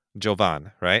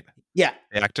 Jovan, right? Yeah.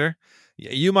 The actor.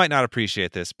 You might not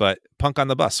appreciate this, but Punk on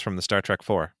the Bus from the Star Trek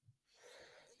 4.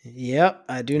 Yep,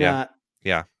 I do not.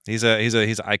 Yeah, he's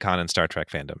an icon in Star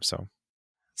Trek fandom. So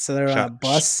they were on a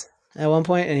bus at one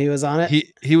point, and he was on it.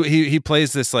 He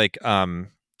plays this like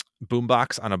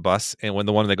boombox on a bus, and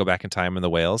when they go back in time and the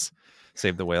whales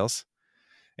save the whales,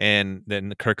 and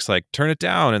then Kirk's like turn it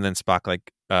down, and then Spock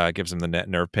like gives him the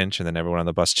nerve pinch, and then everyone on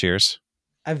the bus cheers.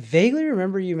 I vaguely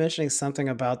remember you mentioning something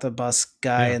about the bus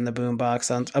guy in the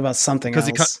boombox about something else.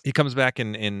 Because he comes back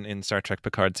in Star Trek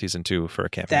Picard season 2 for a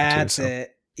cameo. That's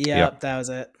it. Yep, that was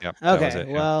it. Yep, okay,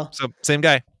 well, so same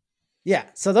guy. Yeah,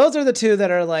 so those are the two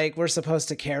that are like we're supposed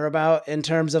to care about in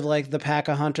terms of like the pack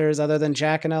of hunters, other than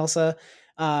Jack and Elsa.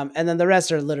 And then the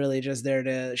rest are literally just there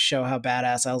to show how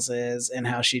badass Elsa is and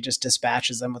how she just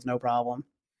dispatches them with no problem.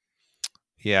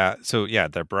 Yeah. So yeah,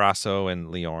 they're Barrasso and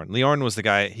Leorn. Leorn was the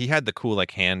guy. He had the cool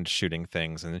like hand shooting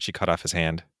things, and then she cut off his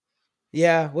hand.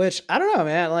 Yeah, which I don't know,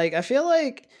 man. Like I feel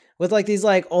like with like these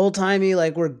like old timey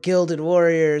like we're gilded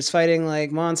warriors fighting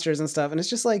like monsters and stuff, and it's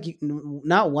just like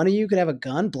not one of you could have a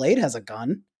gun. Blade has a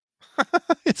gun.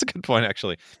 It's a good point,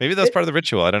 actually. Maybe that was It, part of the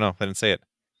ritual. I don't know. I didn't say it.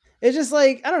 it's just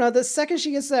like I don't know. The second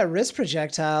she gets that wrist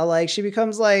projectile, like she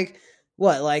becomes like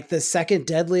what, like the second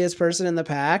deadliest person in the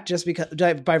pack, just because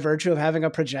by virtue of having a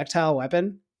projectile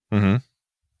weapon. Mm-hmm.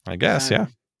 I guess, yeah.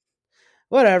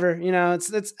 Whatever,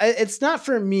 it's not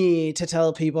for me to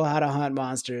tell people how to hunt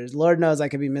monsters. Lord knows I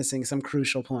could be missing some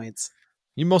crucial points.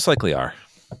 You most likely are.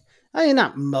 I mean,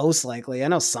 not most likely. I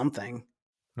know something.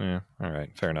 Yeah. All right.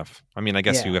 Fair enough. I mean, I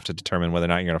guess Yeah. you have to determine whether or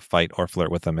not you're going to fight or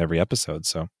flirt with them every episode.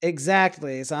 So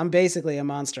Exactly. So I'm basically a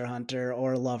monster hunter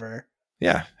or lover.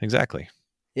 yeah, exactly.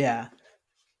 Yeah.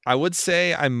 I would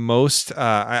say I'm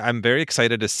I'm very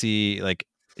excited to see like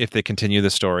if they continue the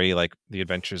story, like the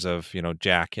adventures of,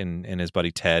 Jack and his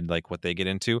buddy Ted, like what they get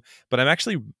into. But I'm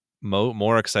actually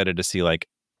more excited to see like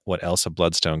what Elsa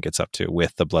Bloodstone gets up to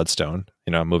with the Bloodstone,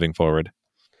 moving forward.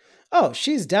 Oh,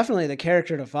 she's definitely the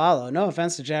character to follow. No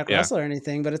offense to Jack Yeah. Russell or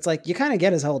anything, but it's like you kind of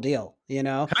get his whole deal, Kind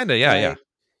of, yeah,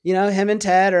 Like, him and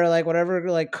Ted are like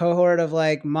whatever like cohort of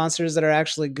like monsters that are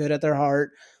actually good at their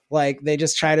heart. Like they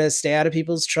just try to stay out of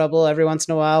people's trouble. Every once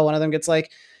in a while, one of them gets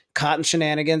like caught in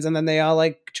shenanigans, and then they all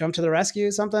like jump to the rescue.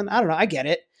 Something, I don't know. I get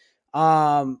it.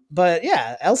 But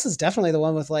yeah, Elsa's definitely the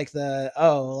one with like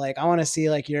like I want to see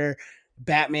like your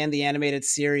Batman the Animated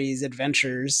Series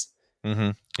adventures.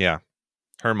 Mm-hmm. Yeah.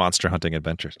 Her monster hunting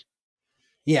adventures.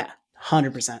 Yeah,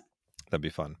 100%. That'd be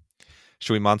fun.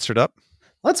 Should we monster it up?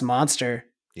 Let's monster.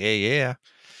 Yeah.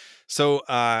 So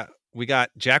we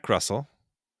got Jack Russell,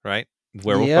 right?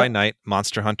 Werewolf Yep. by night,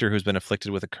 monster hunter who's been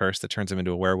afflicted with a curse that turns him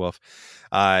into a werewolf.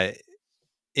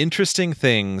 Interesting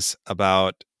things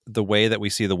about the way that we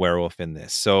see the werewolf in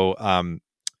this. So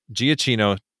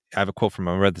Giacchino, I have a quote from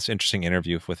him. I read this interesting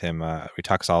interview with him. He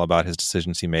talks all about his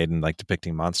decisions he made in like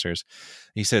depicting monsters.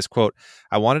 He says, quote,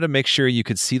 "I wanted to make sure you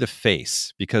could see the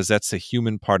face because that's the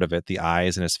human part of it, the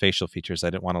eyes and his facial features. I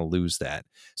didn't want to lose that.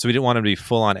 So we didn't want him to be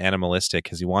full on animalistic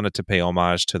because he wanted to pay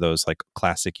homage to those like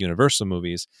classic Universal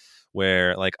movies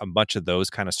where like a bunch of those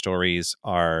kind of stories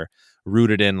are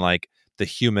rooted in like the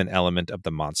human element of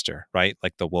the monster, right?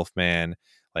 Like the Wolfman,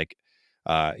 like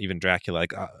even Dracula,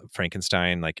 like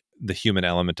Frankenstein, like the human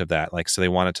element of that. Like, so they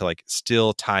wanted to like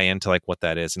still tie into like what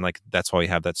that is. And like, that's why we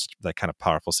have that kind of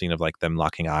powerful scene of like them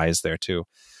locking eyes there too.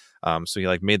 So he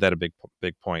like made that a big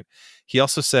point. He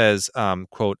also says,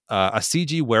 quote, "A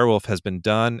CG werewolf has been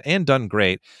done and done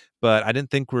great, but I didn't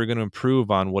think we were going to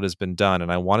improve on what has been done.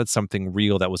 And I wanted something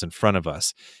real that was in front of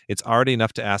us. It's already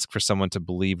enough to ask for someone to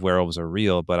believe werewolves are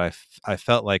real, but I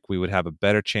felt like we would have a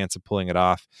better chance of pulling it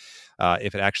off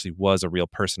if it actually was a real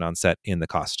person on set in the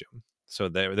costume." So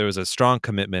there was a strong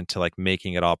commitment to like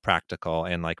making it all practical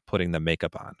and like putting the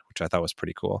makeup on, which I thought was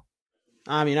pretty cool.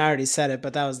 I mean, I already said it,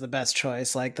 but that was the best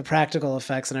choice. Like the practical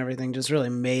effects and everything just really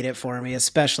made it for me,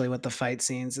 especially with the fight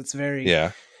scenes. It's very,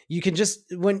 you can just,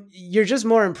 when you're just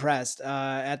more impressed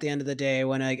at the end of the day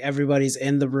when like everybody's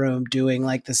in the room doing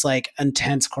like this like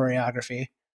intense choreography.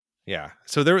 Yeah.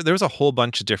 So there was a whole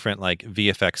bunch of different like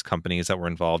VFX companies that were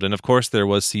involved. And of course there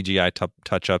was CGI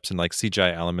touch-ups and like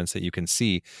CGI elements that you can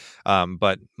see.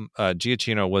 But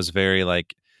Giacchino was very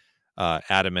like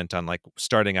adamant on like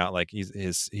starting out like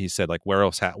he said like where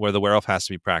the werewolf has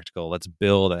to be practical. Let's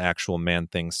build an actual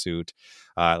Man-Thing suit.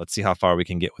 Let's see how far we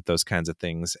can get with those kinds of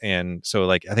things. And so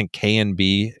like I think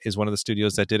K&B is one of the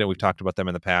studios that did it. We've talked about them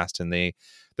in the past, and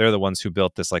they're the ones who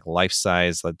built this like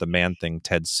life-size like the Man-Thing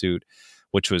Ted suit,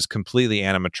 which was completely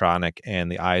animatronic,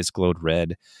 and the eyes glowed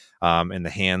red, and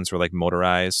the hands were like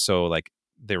motorized. So like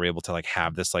they were able to like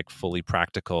have this like fully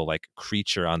practical like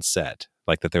creature on set,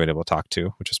 like that they were able to talk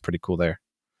to, which was pretty cool there.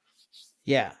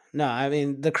 Yeah, no, I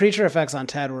mean the creature effects on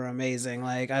Ted were amazing.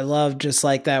 Like I love just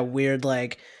like that weird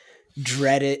like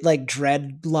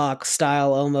dreadlock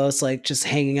style, almost like just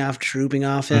hanging off, drooping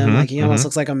off him. Like he almost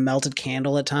looks like a melted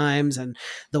candle at times, and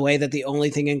the way that the only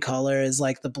thing in color is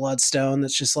like the bloodstone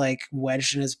that's just like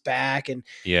wedged in his back. And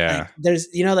like, there's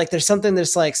there's something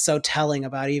that's like so telling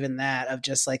about even that, of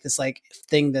just like this like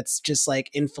thing that's just like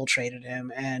infiltrated him,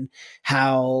 and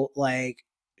how like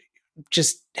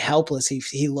just helpless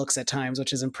he looks at times,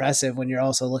 which is impressive when you're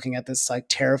also looking at this like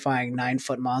terrifying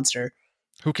 9-foot monster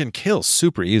who can kill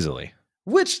super easily.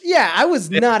 Which, yeah, I was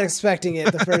not expecting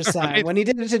it the first time. Right? When he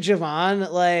did it to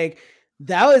Javon, like,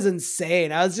 that was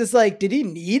insane. I was just like, did he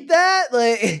need that?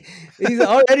 Like, he's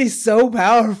already so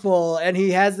powerful, and he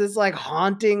has this, like,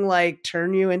 haunting, like,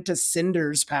 turn you into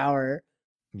cinders power.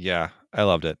 Yeah. I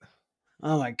loved it.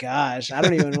 Oh my gosh. I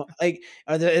don't even like,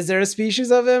 is there a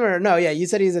species of him or no? Yeah. You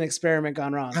said he's an experiment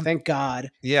gone wrong. I'm- Thank God.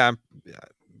 Yeah, I'm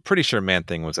pretty sure Man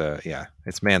Thing was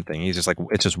it's Man Thing. He's just like,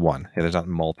 it's just one. Yeah, there's not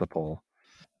multiple.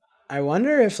 I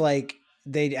wonder if like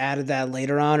they added that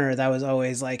later on or that was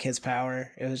always like his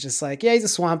power. It was just like, yeah, he's a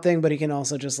swamp thing, but he can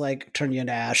also just like turn you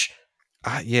into ash.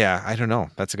 Yeah, I don't know.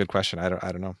 That's a good question. I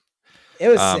don't know. It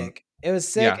was Um, sick. It was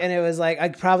sick. yeah. And it was like, I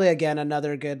probably again,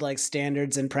 another good like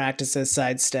standards and practices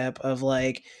sidestep of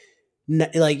like,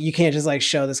 like you can't just like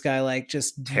show this guy like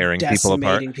just Tearing people apart.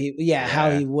 decimating people. Yeah,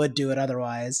 how he would do it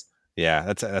otherwise.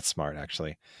 Yeah, that's smart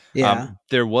actually. Yeah.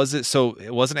 There was it. So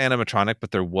it wasn't animatronic,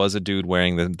 but there was a dude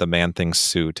wearing the Man Thing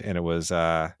suit, and it was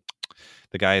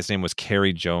the guy's name was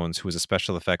Kerry Jones, who was a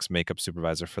special effects makeup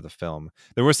supervisor for the film.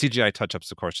 There were CGI touch-ups,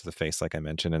 of course, to the face, like I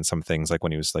mentioned, and some things like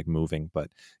when he was like moving.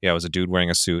 But yeah, it was a dude wearing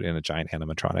a suit in a giant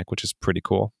animatronic, which is pretty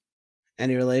cool.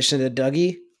 Any relation to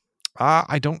Dougie?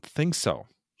 I don't think so,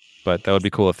 but that would be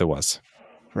cool if there was.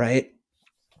 Right.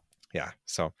 Yeah.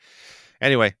 So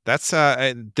anyway, that's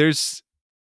there's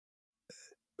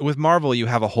with Marvel, you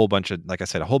have a whole bunch of, like I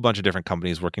said, a whole bunch of different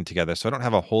companies working together. So I don't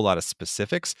have a whole lot of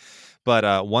specifics,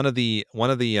 but one of the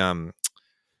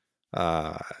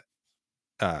uh,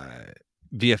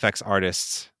 VFX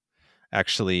artists,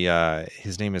 actually,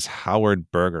 his name is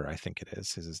Howard Berger, I think it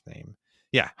is his name.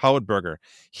 Yeah, Howard Berger.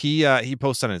 He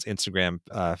posted on his Instagram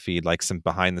feed like some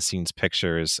behind the scenes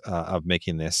pictures of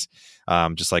making this,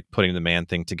 just like putting the Man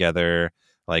Thing together,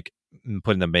 like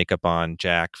putting the makeup on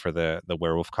Jack for the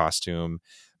werewolf costume,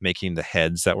 making the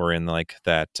heads that were in like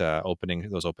that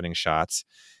those opening shots.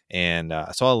 And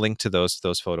so I'll link to those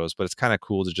photos, but it's kind of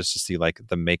cool to see like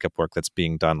the makeup work that's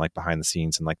being done like behind the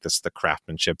scenes and like the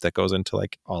craftsmanship that goes into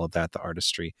like all of that, the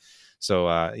artistry. So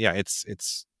yeah,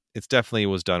 it's definitely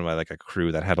was done by like a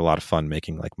crew that had a lot of fun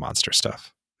making like monster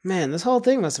stuff. Man, this whole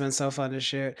thing must have been so fun to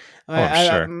shoot.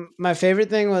 Sure. My favorite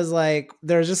thing was like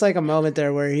there was just like a moment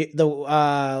there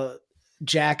where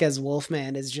Jack as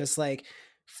Wolfman is just like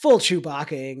full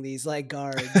Chewbacca-ing these like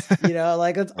guards,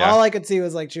 like that's Yeah. all I could see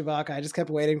was like Chewbacca. I just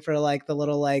kept waiting for like the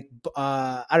little like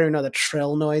I don't even know, the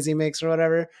trill noise he makes or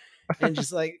whatever, and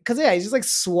just like because yeah, he's just like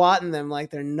swatting them like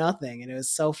they're nothing, and it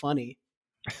was so funny.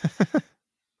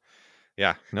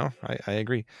 Yeah, no, I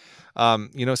agree.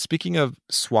 Speaking of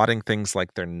swatting things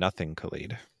like they're nothing,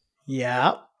 Khalid,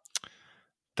 Yeah.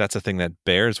 that's a thing that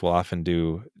bears will often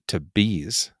do to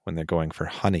bees when they're going for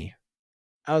honey.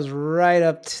 I was right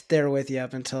up there with you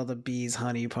up until the bees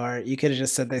honey part. You could have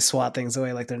just said they swat things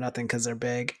away like they're nothing because they're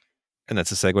big. And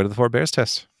that's a segue to the 4 Bears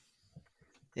test.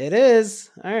 It is.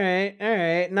 All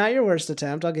right. Not your worst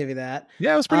attempt. I'll give you that.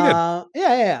 Yeah, it was pretty good.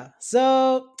 Yeah.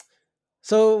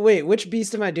 So wait, which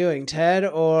beast am I doing? Ted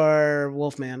or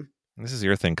Wolfman? This is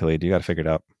your thing, Khalid. You got to figure it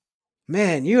out.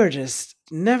 Man, you are just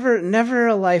never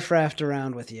a life raft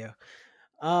around with you.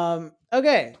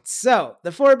 Okay, so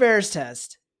the 4 Bears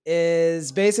test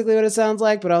is basically what it sounds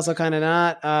like, but also kind of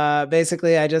not.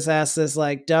 Basically, I just asked this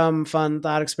like dumb, fun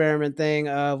thought experiment thing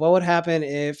of what would happen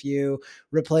if you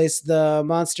replace the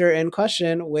monster in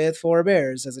question with 4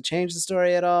 bears? Does it change the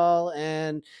story at all?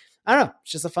 And I don't know.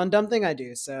 It's just a fun, dumb thing I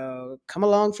do. So come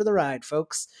along for the ride,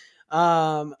 folks.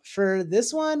 For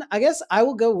this one, I guess I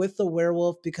will go with the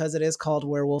werewolf because it is called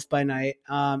Werewolf by Night.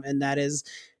 And that is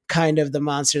kind of the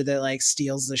monster that like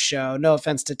steals the show. No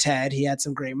offense to Ted. He had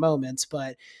some great moments,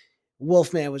 but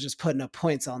Wolfman was just putting up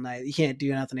points all night. You can't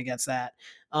do nothing against that.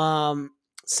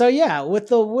 So yeah, with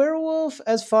the werewolf,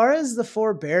 as far as the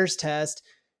 4 bears test,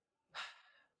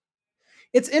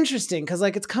 it's interesting because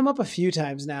like it's come up a few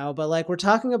times now, but like we're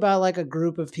talking about like a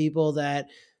group of people that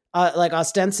like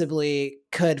ostensibly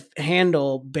could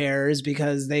handle bears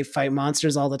because they fight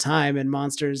monsters all the time, and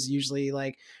monsters usually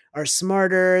like are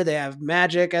smarter. They have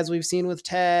magic, as we've seen with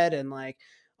Ted, and like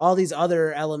all these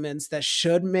other elements that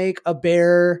should make a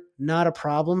bear not a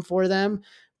problem for them.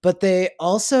 But they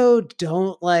also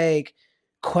don't like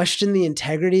question the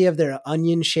integrity of their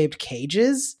onion-shaped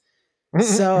cages.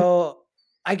 So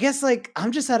I guess like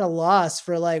I'm just at a loss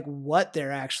for like what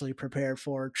they're actually prepared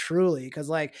for truly. Cause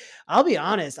like, I'll be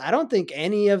honest, I don't think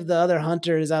any of the other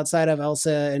hunters outside of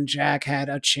Elsa and Jack had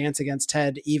a chance against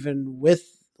Ted, even with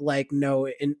like no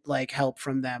help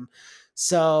from them.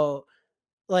 So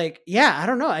like, yeah, I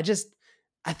don't know. I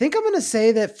think I'm going to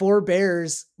say that 4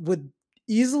 bears would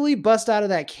easily bust out of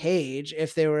that cage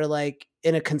if they were like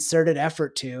in a concerted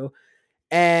effort to.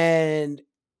 And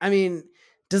I mean,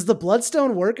 does the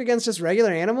bloodstone work against just regular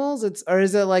animals? Or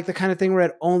is it like the kind of thing where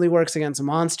it only works against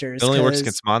monsters? It only works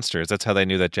against monsters. That's how they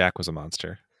knew that Jack was a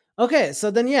monster. Okay, so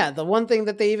then yeah, the one thing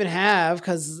that they even have,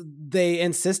 because they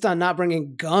insist on not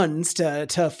bringing guns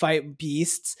to fight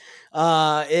beasts,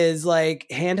 is like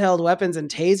handheld weapons and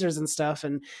tasers and stuff,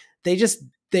 and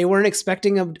they weren't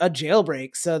expecting a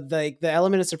jailbreak, so the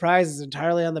element of surprise is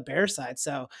entirely on the bear side.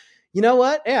 So you know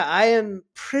what? Yeah, I am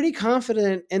pretty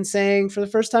confident in saying for the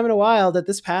first time in a while that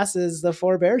this passes the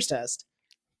four bears test.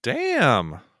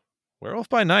 Damn. Werewolf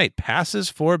by Night passes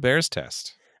 4 bears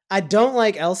test. I don't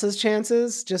like Elsa's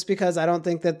chances just because I don't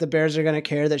think that the bears are going to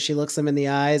care that she looks them in the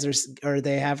eyes or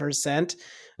they have her scent.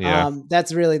 Yeah.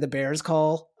 That's really the bear's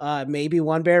call. Maybe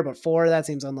one bear, but 4, that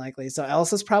seems unlikely. So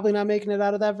Elsa's probably not making it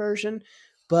out of that version.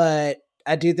 But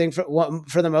I do think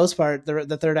for the most part,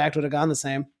 the third act would have gone the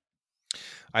same.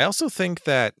 I also think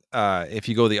that if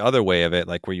you go the other way of it,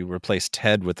 like where you replace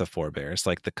Ted with the 4 bears,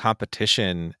 like the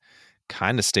competition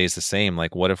kind of stays the same.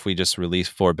 Like, what if we just release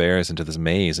 4 bears into this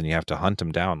maze and you have to hunt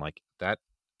them down? Like, that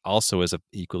also is a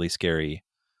equally scary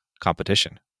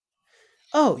competition.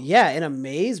 Oh yeah, in a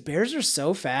maze, bears are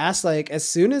so fast. Like as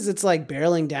soon as it's like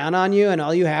barreling down on you, and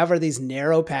all you have are these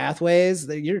narrow pathways,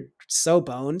 that you're so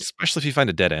boned. Especially if you find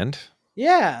a dead end,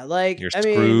 Yeah, like you're I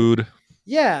mean, screwed.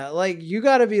 yeah, like you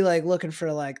got to be like looking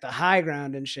for like the high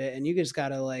ground and shit, and you just got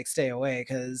to like stay away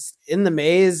because in the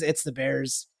maze, it's the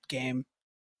bears' game.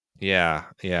 Yeah.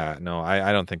 No,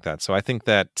 I don't think that. So I think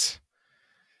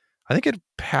it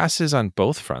passes on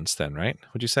both fronts then, right?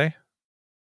 Would you say?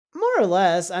 More or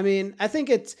less. I mean, I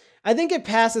think it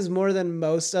passes more than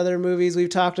most other movies we've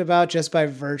talked about just by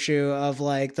virtue of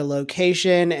like the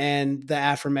location and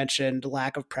the aforementioned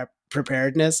lack of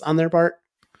preparedness on their part.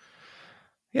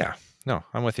 Yeah. No,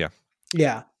 I'm with you.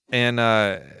 Yeah.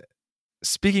 And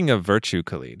speaking of virtue,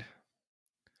 Khalid,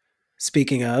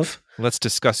 Speaking of, let's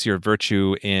discuss your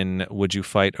virtue in Would You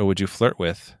Fight or Would You Flirt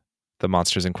with the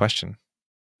monsters in question?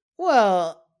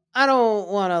 well, I don't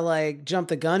want to like jump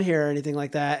the gun here or anything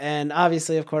like that. And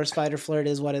obviously, of course, fight or flirt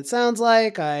is what it sounds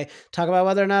like. I talk about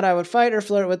whether or not I would fight or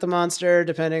flirt with the monster,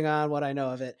 depending on what I know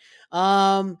of it.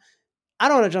 I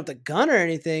don't want to jump the gun or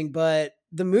anything, but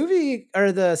the movie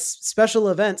or the special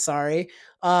event, sorry,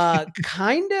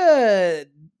 kind of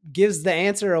gives the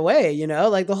answer away, you know?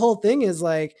 Like the whole thing is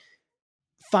like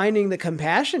finding the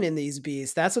compassion in these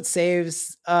beasts. That's what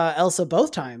saves Elsa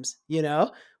both times, you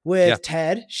know? With Yeah.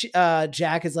 Ted,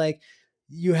 Jack is like,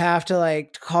 you have to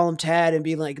like call him Ted and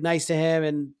be like nice to him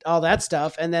and all that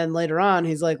stuff. And then later on,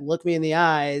 he's like, look me in the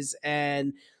eyes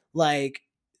and like,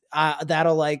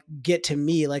 that'll like get to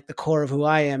me, like the core of who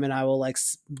I am, and I will like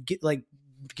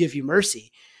give you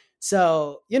mercy.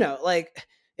 So you know, like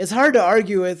it's hard to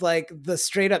argue with like the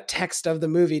straight up text of the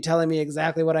movie telling me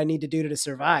exactly what I need to do to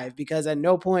survive, because at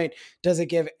no point does it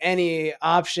give any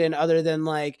option other than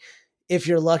like if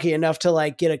you're lucky enough to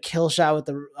like get a kill shot with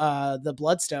the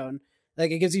bloodstone, like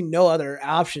it gives you no other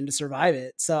option to survive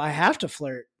it. So I have to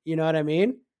flirt. You know what I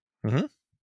mean? Mm-hmm.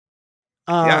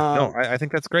 Yeah, no, Um, I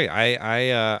think that's great.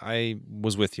 I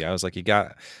was with you. I was like,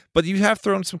 but you have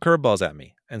thrown some curveballs at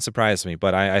me and surprised me.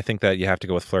 But I think that you have to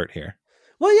go with flirt here.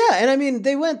 Well, yeah, and I mean,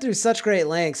 they went through such great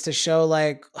lengths to show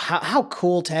like how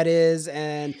cool Ted is,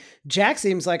 and Jack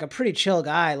seems like a pretty chill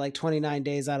guy, like 29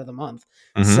 days out of the month.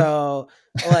 Mhm. So,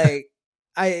 like,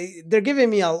 they're giving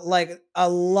me a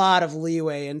lot of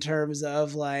leeway in terms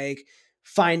of like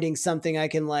finding something I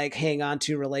can like hang on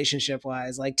to relationship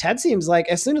wise. Like Ted seems like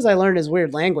as soon as I learn his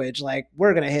weird language, like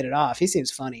we're gonna hit it off. He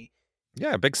seems funny.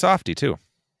 Yeah, big softy too.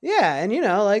 Yeah, and you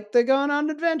know, like they're going on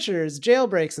adventures,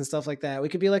 jailbreaks, and stuff like that. We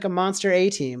could be like a monster A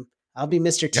team. I'll be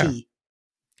Mr. T.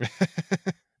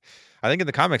 I think in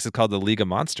the comics it's called the League of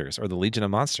Monsters or the Legion of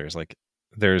Monsters. Like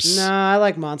there's No, I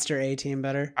like Monster A team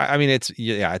better. I mean it's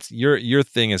your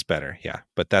thing is better. Yeah.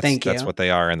 But Thank that's you. what they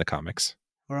are in the comics.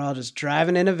 We're all just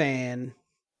driving in a van.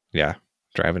 Yeah.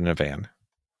 Driving in a van.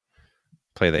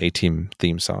 Play the A-Team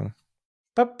theme song.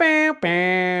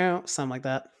 Something like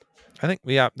that. I think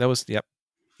that was Yep,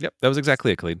 that was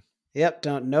exactly it, Khalid. Yep,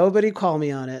 don't nobody call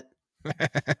me on it.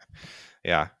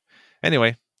 Yeah.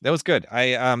 Anyway, that was good.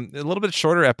 A little bit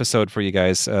shorter episode for you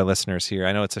guys, listeners here.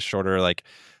 I know it's a shorter like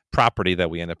property that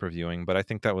we end up reviewing, but I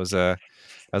think that was a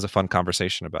fun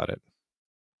conversation about it.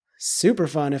 Super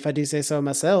fun if I do say so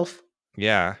myself.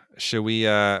 Yeah. Should we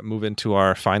move into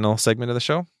our final segment of the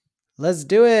show? Let's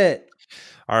do it.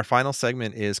 Our final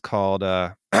segment is called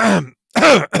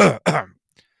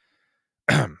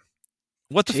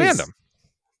What the Jeez. Fandom?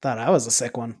 Thought I was a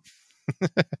sick one.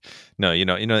 No, it's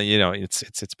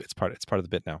part of the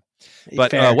bit now.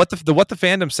 But Fair. what the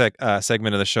fandom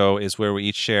segment of the show is where we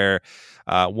each share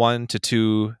 1 to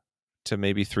 2 to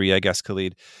maybe 3, I guess,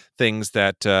 Khalid, things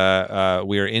that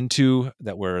we are into,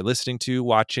 that we're listening to,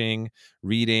 watching,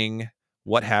 reading,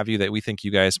 what have you that we think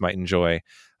you guys might enjoy.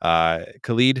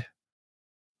 Khalid,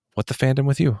 what the fandom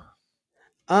with you?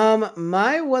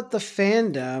 My what the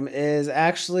fandom is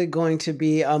actually going to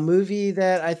be a movie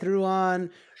that I threw on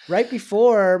right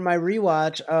before my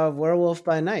rewatch of Werewolf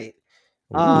by Night.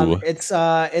 Ooh. It's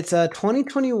a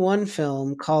 2021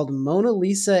 film called Mona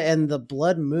Lisa and the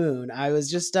Blood Moon. I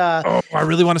was just Oh, I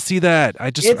really want to see that. I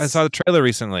it's saw the trailer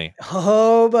recently.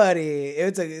 Oh, buddy,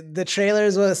 the trailer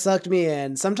is what sucked me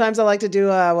in. Sometimes I like to do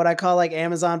what I call like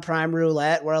Amazon Prime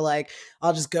roulette, where like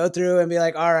I'll just go through and be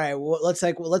like, all right,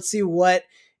 let's see what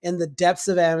in the depths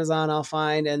of Amazon I'll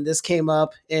find. And this came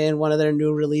up in one of their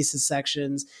new releases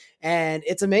sections, and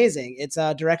it's amazing. It's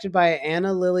directed by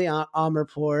Anna Lily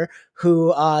Amirpour,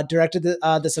 who directed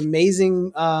this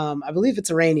amazing. I believe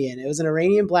it's Iranian. It was an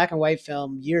Iranian black and white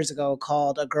film years ago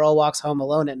called "A Girl Walks Home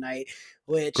Alone at Night."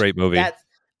 Which Great movie. That's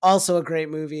also a great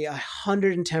movie.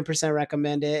 110%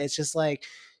 recommend it. It's just like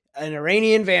an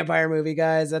Iranian vampire movie,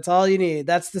 guys. That's all you need.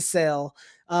 That's the sale.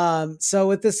 So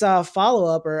with this follow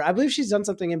up, or I believe she's done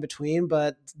something in between,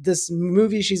 but this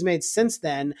movie she's made since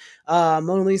then,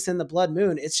 Mona Lisa and the Blood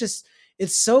Moon, it's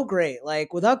so great.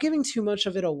 Like without giving too much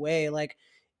of it away, like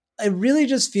it really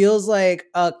just feels like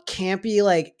a campy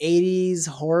like 80s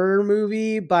horror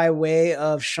movie by way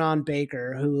of Sean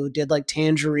Baker, who did like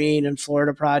Tangerine and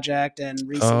Florida Project and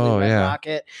recently Red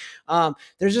Rocket.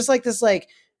 There's just like this like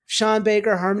Sean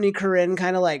Baker, Harmony Korine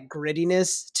kind of like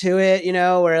grittiness to it, you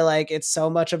know, where like it's so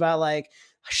much about like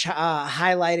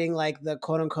highlighting like the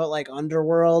quote unquote like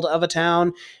underworld of a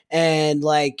town and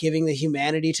like giving the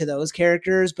humanity to those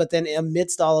characters. But then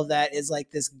amidst all of that is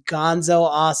like this gonzo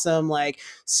awesome, like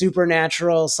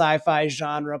supernatural sci-fi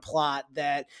genre plot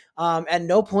that at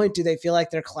no point do they feel like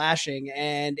they're clashing.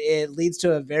 And it leads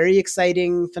to a very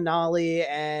exciting finale.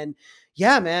 And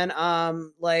yeah, man,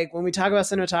 like when we talk about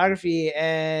cinematography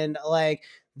and like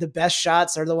the best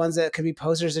shots are the ones that could be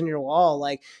posters in your wall,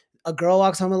 like A Girl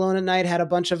Walks Home Alone at Night had a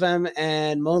bunch of them,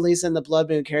 and Mona Lisa and the Blood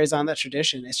Moon carries on that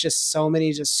tradition. It's just so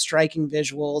many just striking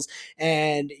visuals,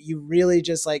 and you really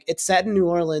just like it's set in New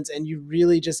Orleans, and you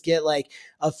really just get like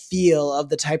a feel of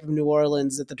the type of New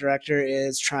Orleans that the director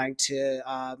is trying to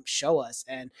show us.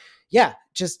 And yeah,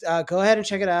 just go ahead and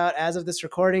check it out. As of this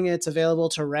recording, it's available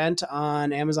to rent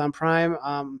on Amazon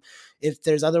Prime. If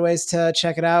there's other ways to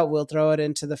check it out, we'll throw it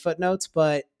into the footnotes.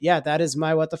 But yeah, that is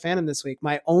my What the Fandom this week.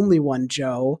 My only one,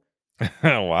 Joe.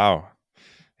 Wow.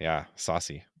 Yeah,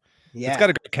 saucy. Yeah. It's got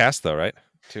a good cast though, right?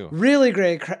 Too. Really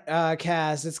great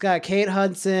cast. It's got Kate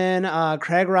Hudson,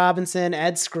 Craig Robinson,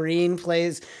 Ed Skrein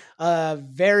plays a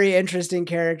very interesting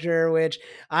character, which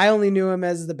I only knew him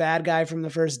as the bad guy from the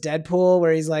first Deadpool,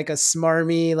 where he's like a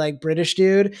smarmy, like British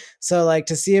dude. So like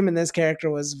to see him in this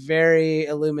character was very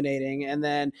illuminating. And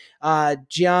then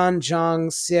Jeon Jong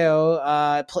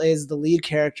Seo plays the lead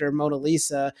character, Mona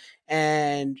Lisa,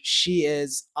 and she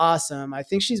is awesome. I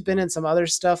think she's been in some other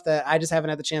stuff that I just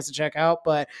haven't had the chance to check out,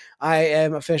 but I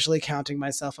am officially counting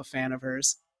myself a fan of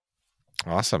hers.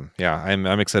 Awesome. Yeah, I'm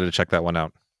excited to check that one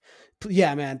out.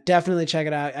 Yeah, man, definitely check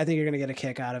it out. I think you're going to get a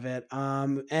kick out of it.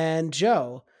 And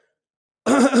Joe,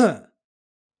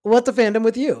 what the fandom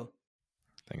with you?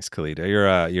 Thanks, Khalid.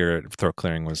 Your throat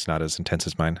clearing was not as intense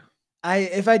as mine.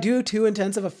 If I do too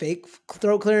intense of a fake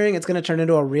throat clearing, it's going to turn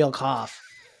into a real cough.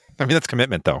 I mean, that's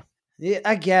commitment though. Yeah,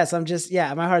 I guess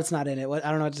my heart's not in it. I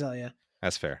don't know what to tell you.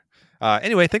 That's fair.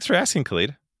 Anyway, thanks for asking,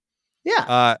 Khalid.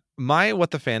 Yeah. My What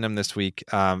the Fandom this week,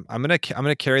 I'm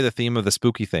gonna carry the theme of the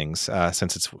spooky things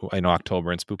since it's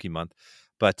October and spooky month.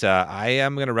 But I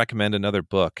am going to recommend another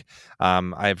book.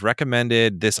 I've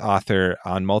recommended this author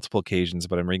on multiple occasions,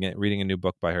 but I'm reading a new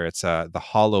book by her. It's The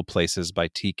Hollow Places by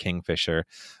T. Kingfisher,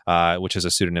 which is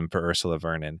a pseudonym for Ursula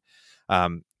Vernon.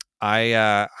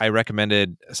 I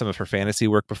recommended some of her fantasy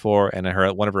work before, and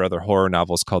one of her other horror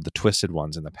novels called The Twisted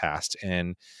Ones in the past.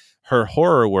 And her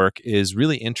horror work is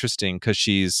really interesting because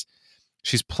she's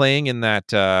playing in that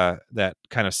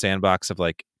kind of sandbox of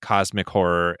like cosmic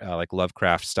horror, like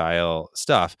Lovecraft style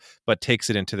stuff, but takes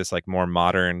it into this like more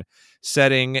modern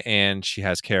setting. And she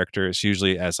has characters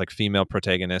usually as like female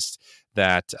protagonists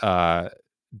that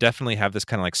definitely have this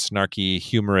kind of like snarky,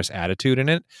 humorous attitude in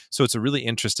it. So it's a really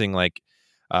interesting like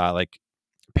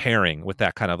pairing with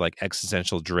that kind of like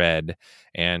existential dread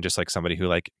and just like somebody who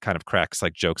like kind of cracks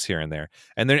like jokes here and there.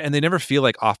 And they never feel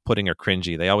like off-putting or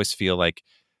cringy. They always feel like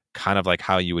kind of like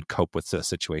how you would cope with a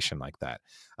situation like that.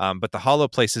 But The Hollow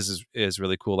Places is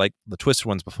really cool. Like the Twisted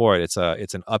Ones before it, it's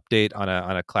an update on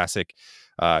a classic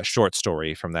short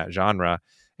story from that genre.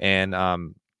 And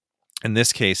in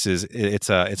this case it's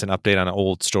an update on an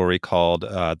old story called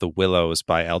The Willows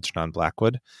by Algernon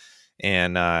Blackwood.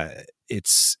 And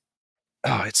it's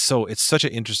it's such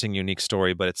an interesting, unique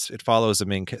story, but it follows the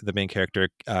main character,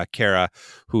 Kara,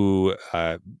 who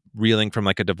reeling from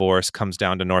like a divorce, comes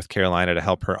down to North Carolina to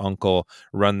help her uncle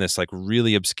run this like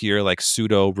really obscure like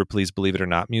pseudo Ripley's Believe It or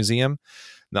Not museum.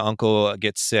 The uncle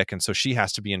gets sick, and so she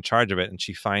has to be in charge of it, and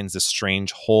she finds this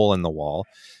strange hole in the wall,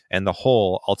 and the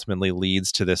hole ultimately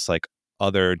leads to this like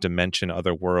other dimension,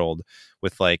 other world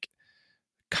with like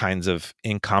kinds of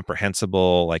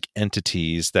incomprehensible like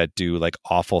entities that do like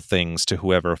awful things to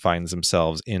whoever finds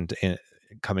themselves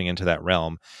coming into that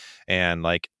realm. And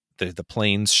like the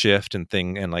planes shift and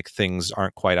like things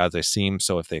aren't quite as they seem,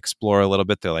 so if they explore a little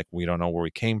bit, they're like, we don't know where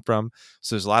we came from.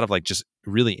 So there's a lot of like just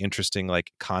really interesting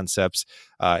like concepts.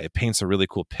 It paints a really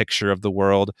cool picture of the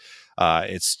world.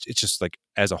 It's just like,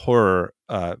 as a horror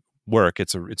work,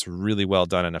 it's really well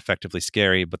done and effectively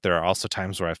scary, but there are also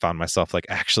times where I found myself like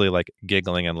actually like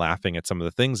giggling and laughing at some of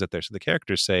the things that the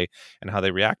characters say and how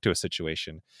they react to a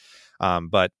situation.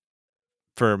 But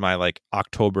for my like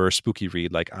October spooky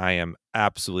read, like I am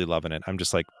absolutely loving it. I'm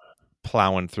just like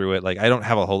plowing through it. Like I don't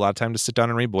have a whole lot of time to sit down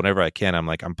and read, but whenever I can,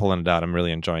 I'm pulling it out. I'm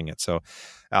really enjoying it. So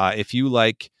if you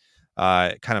like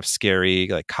kind of scary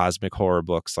like cosmic horror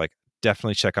books, like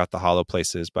definitely check out The Hollow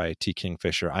Places by T.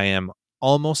 Kingfisher. I am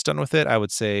almost done with it. I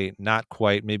would say not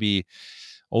quite, maybe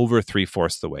over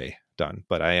 3/4 the way done,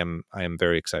 but I am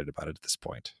very excited about it at this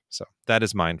point. So that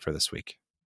is mine for this week.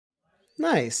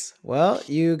 Nice. Well,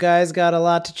 you guys got a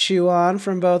lot to chew on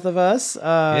from both of us.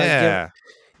 Yeah.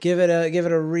 Give it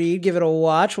a read, give it a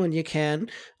watch when you can.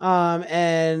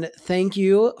 And thank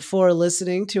you for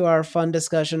listening to our fun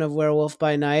discussion of Werewolf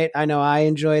by Night. I know I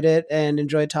enjoyed it and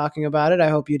enjoyed talking about it. I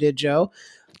hope you did, Joe.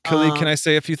 Khalid, can I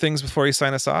say a few things before you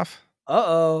sign us off?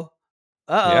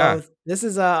 Yeah. This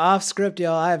is off script,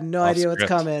 y'all. I have no idea what's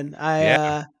coming.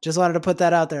 I just wanted to put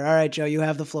that out there. All right, Joe, you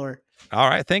have the floor. All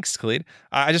right. Thanks, Khalid.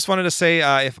 I just wanted to say,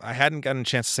 if I hadn't gotten a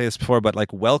chance to say this before, but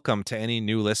like, welcome to any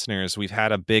new listeners. We've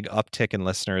had a big uptick in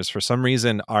listeners. For some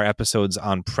reason, our episodes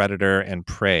on Predator and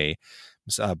Prey,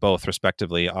 both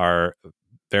respectively, are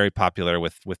very popular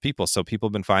with people. So people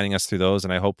have been finding us through those,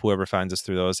 and I hope whoever finds us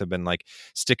through those have been like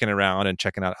sticking around and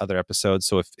checking out other episodes.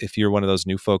 So if you're one of those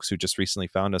new folks who just recently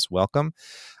found us, welcome.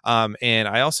 And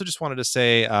I also just wanted to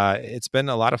say it's been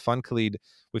a lot of fun, Khalid.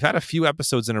 We've had a few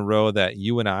episodes in a row that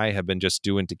you and I have been just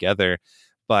doing together.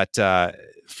 But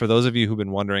for those of you who've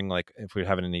been wondering, like, if we're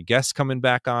having any guests coming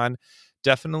back on,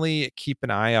 definitely keep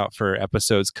an eye out for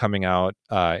episodes coming out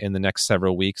in the next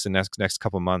several weeks and next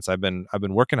couple months. I've been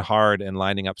working hard and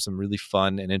lining up some really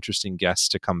fun and interesting guests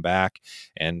to come back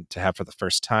and to have for the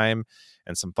first time,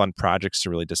 and some fun projects to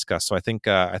really discuss. So I think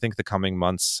the coming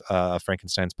months of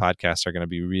Frankenstein's podcast are going to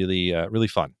be really really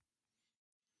fun.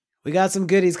 We got some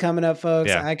goodies coming up, folks.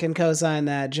 Yeah. I can co-sign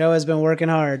that. Joe has been working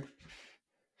hard.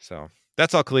 So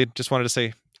that's all, Khalid. Just wanted to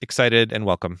say excited and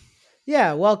welcome.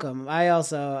 Yeah, welcome. I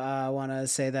also want to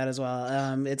say that as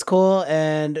well. It's cool,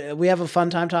 and we have a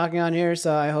fun time talking on here,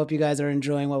 so I hope you guys are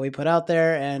enjoying what we put out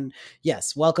there. And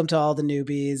yes, welcome to all the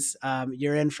newbies.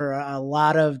 You're in for a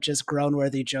lot of just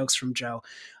groan-worthy jokes from Joe.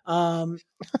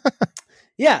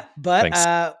 Yeah,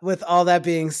 but with all that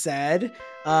being said,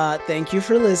 thank you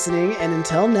for listening, and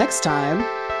until next time,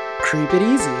 creep it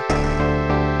easy.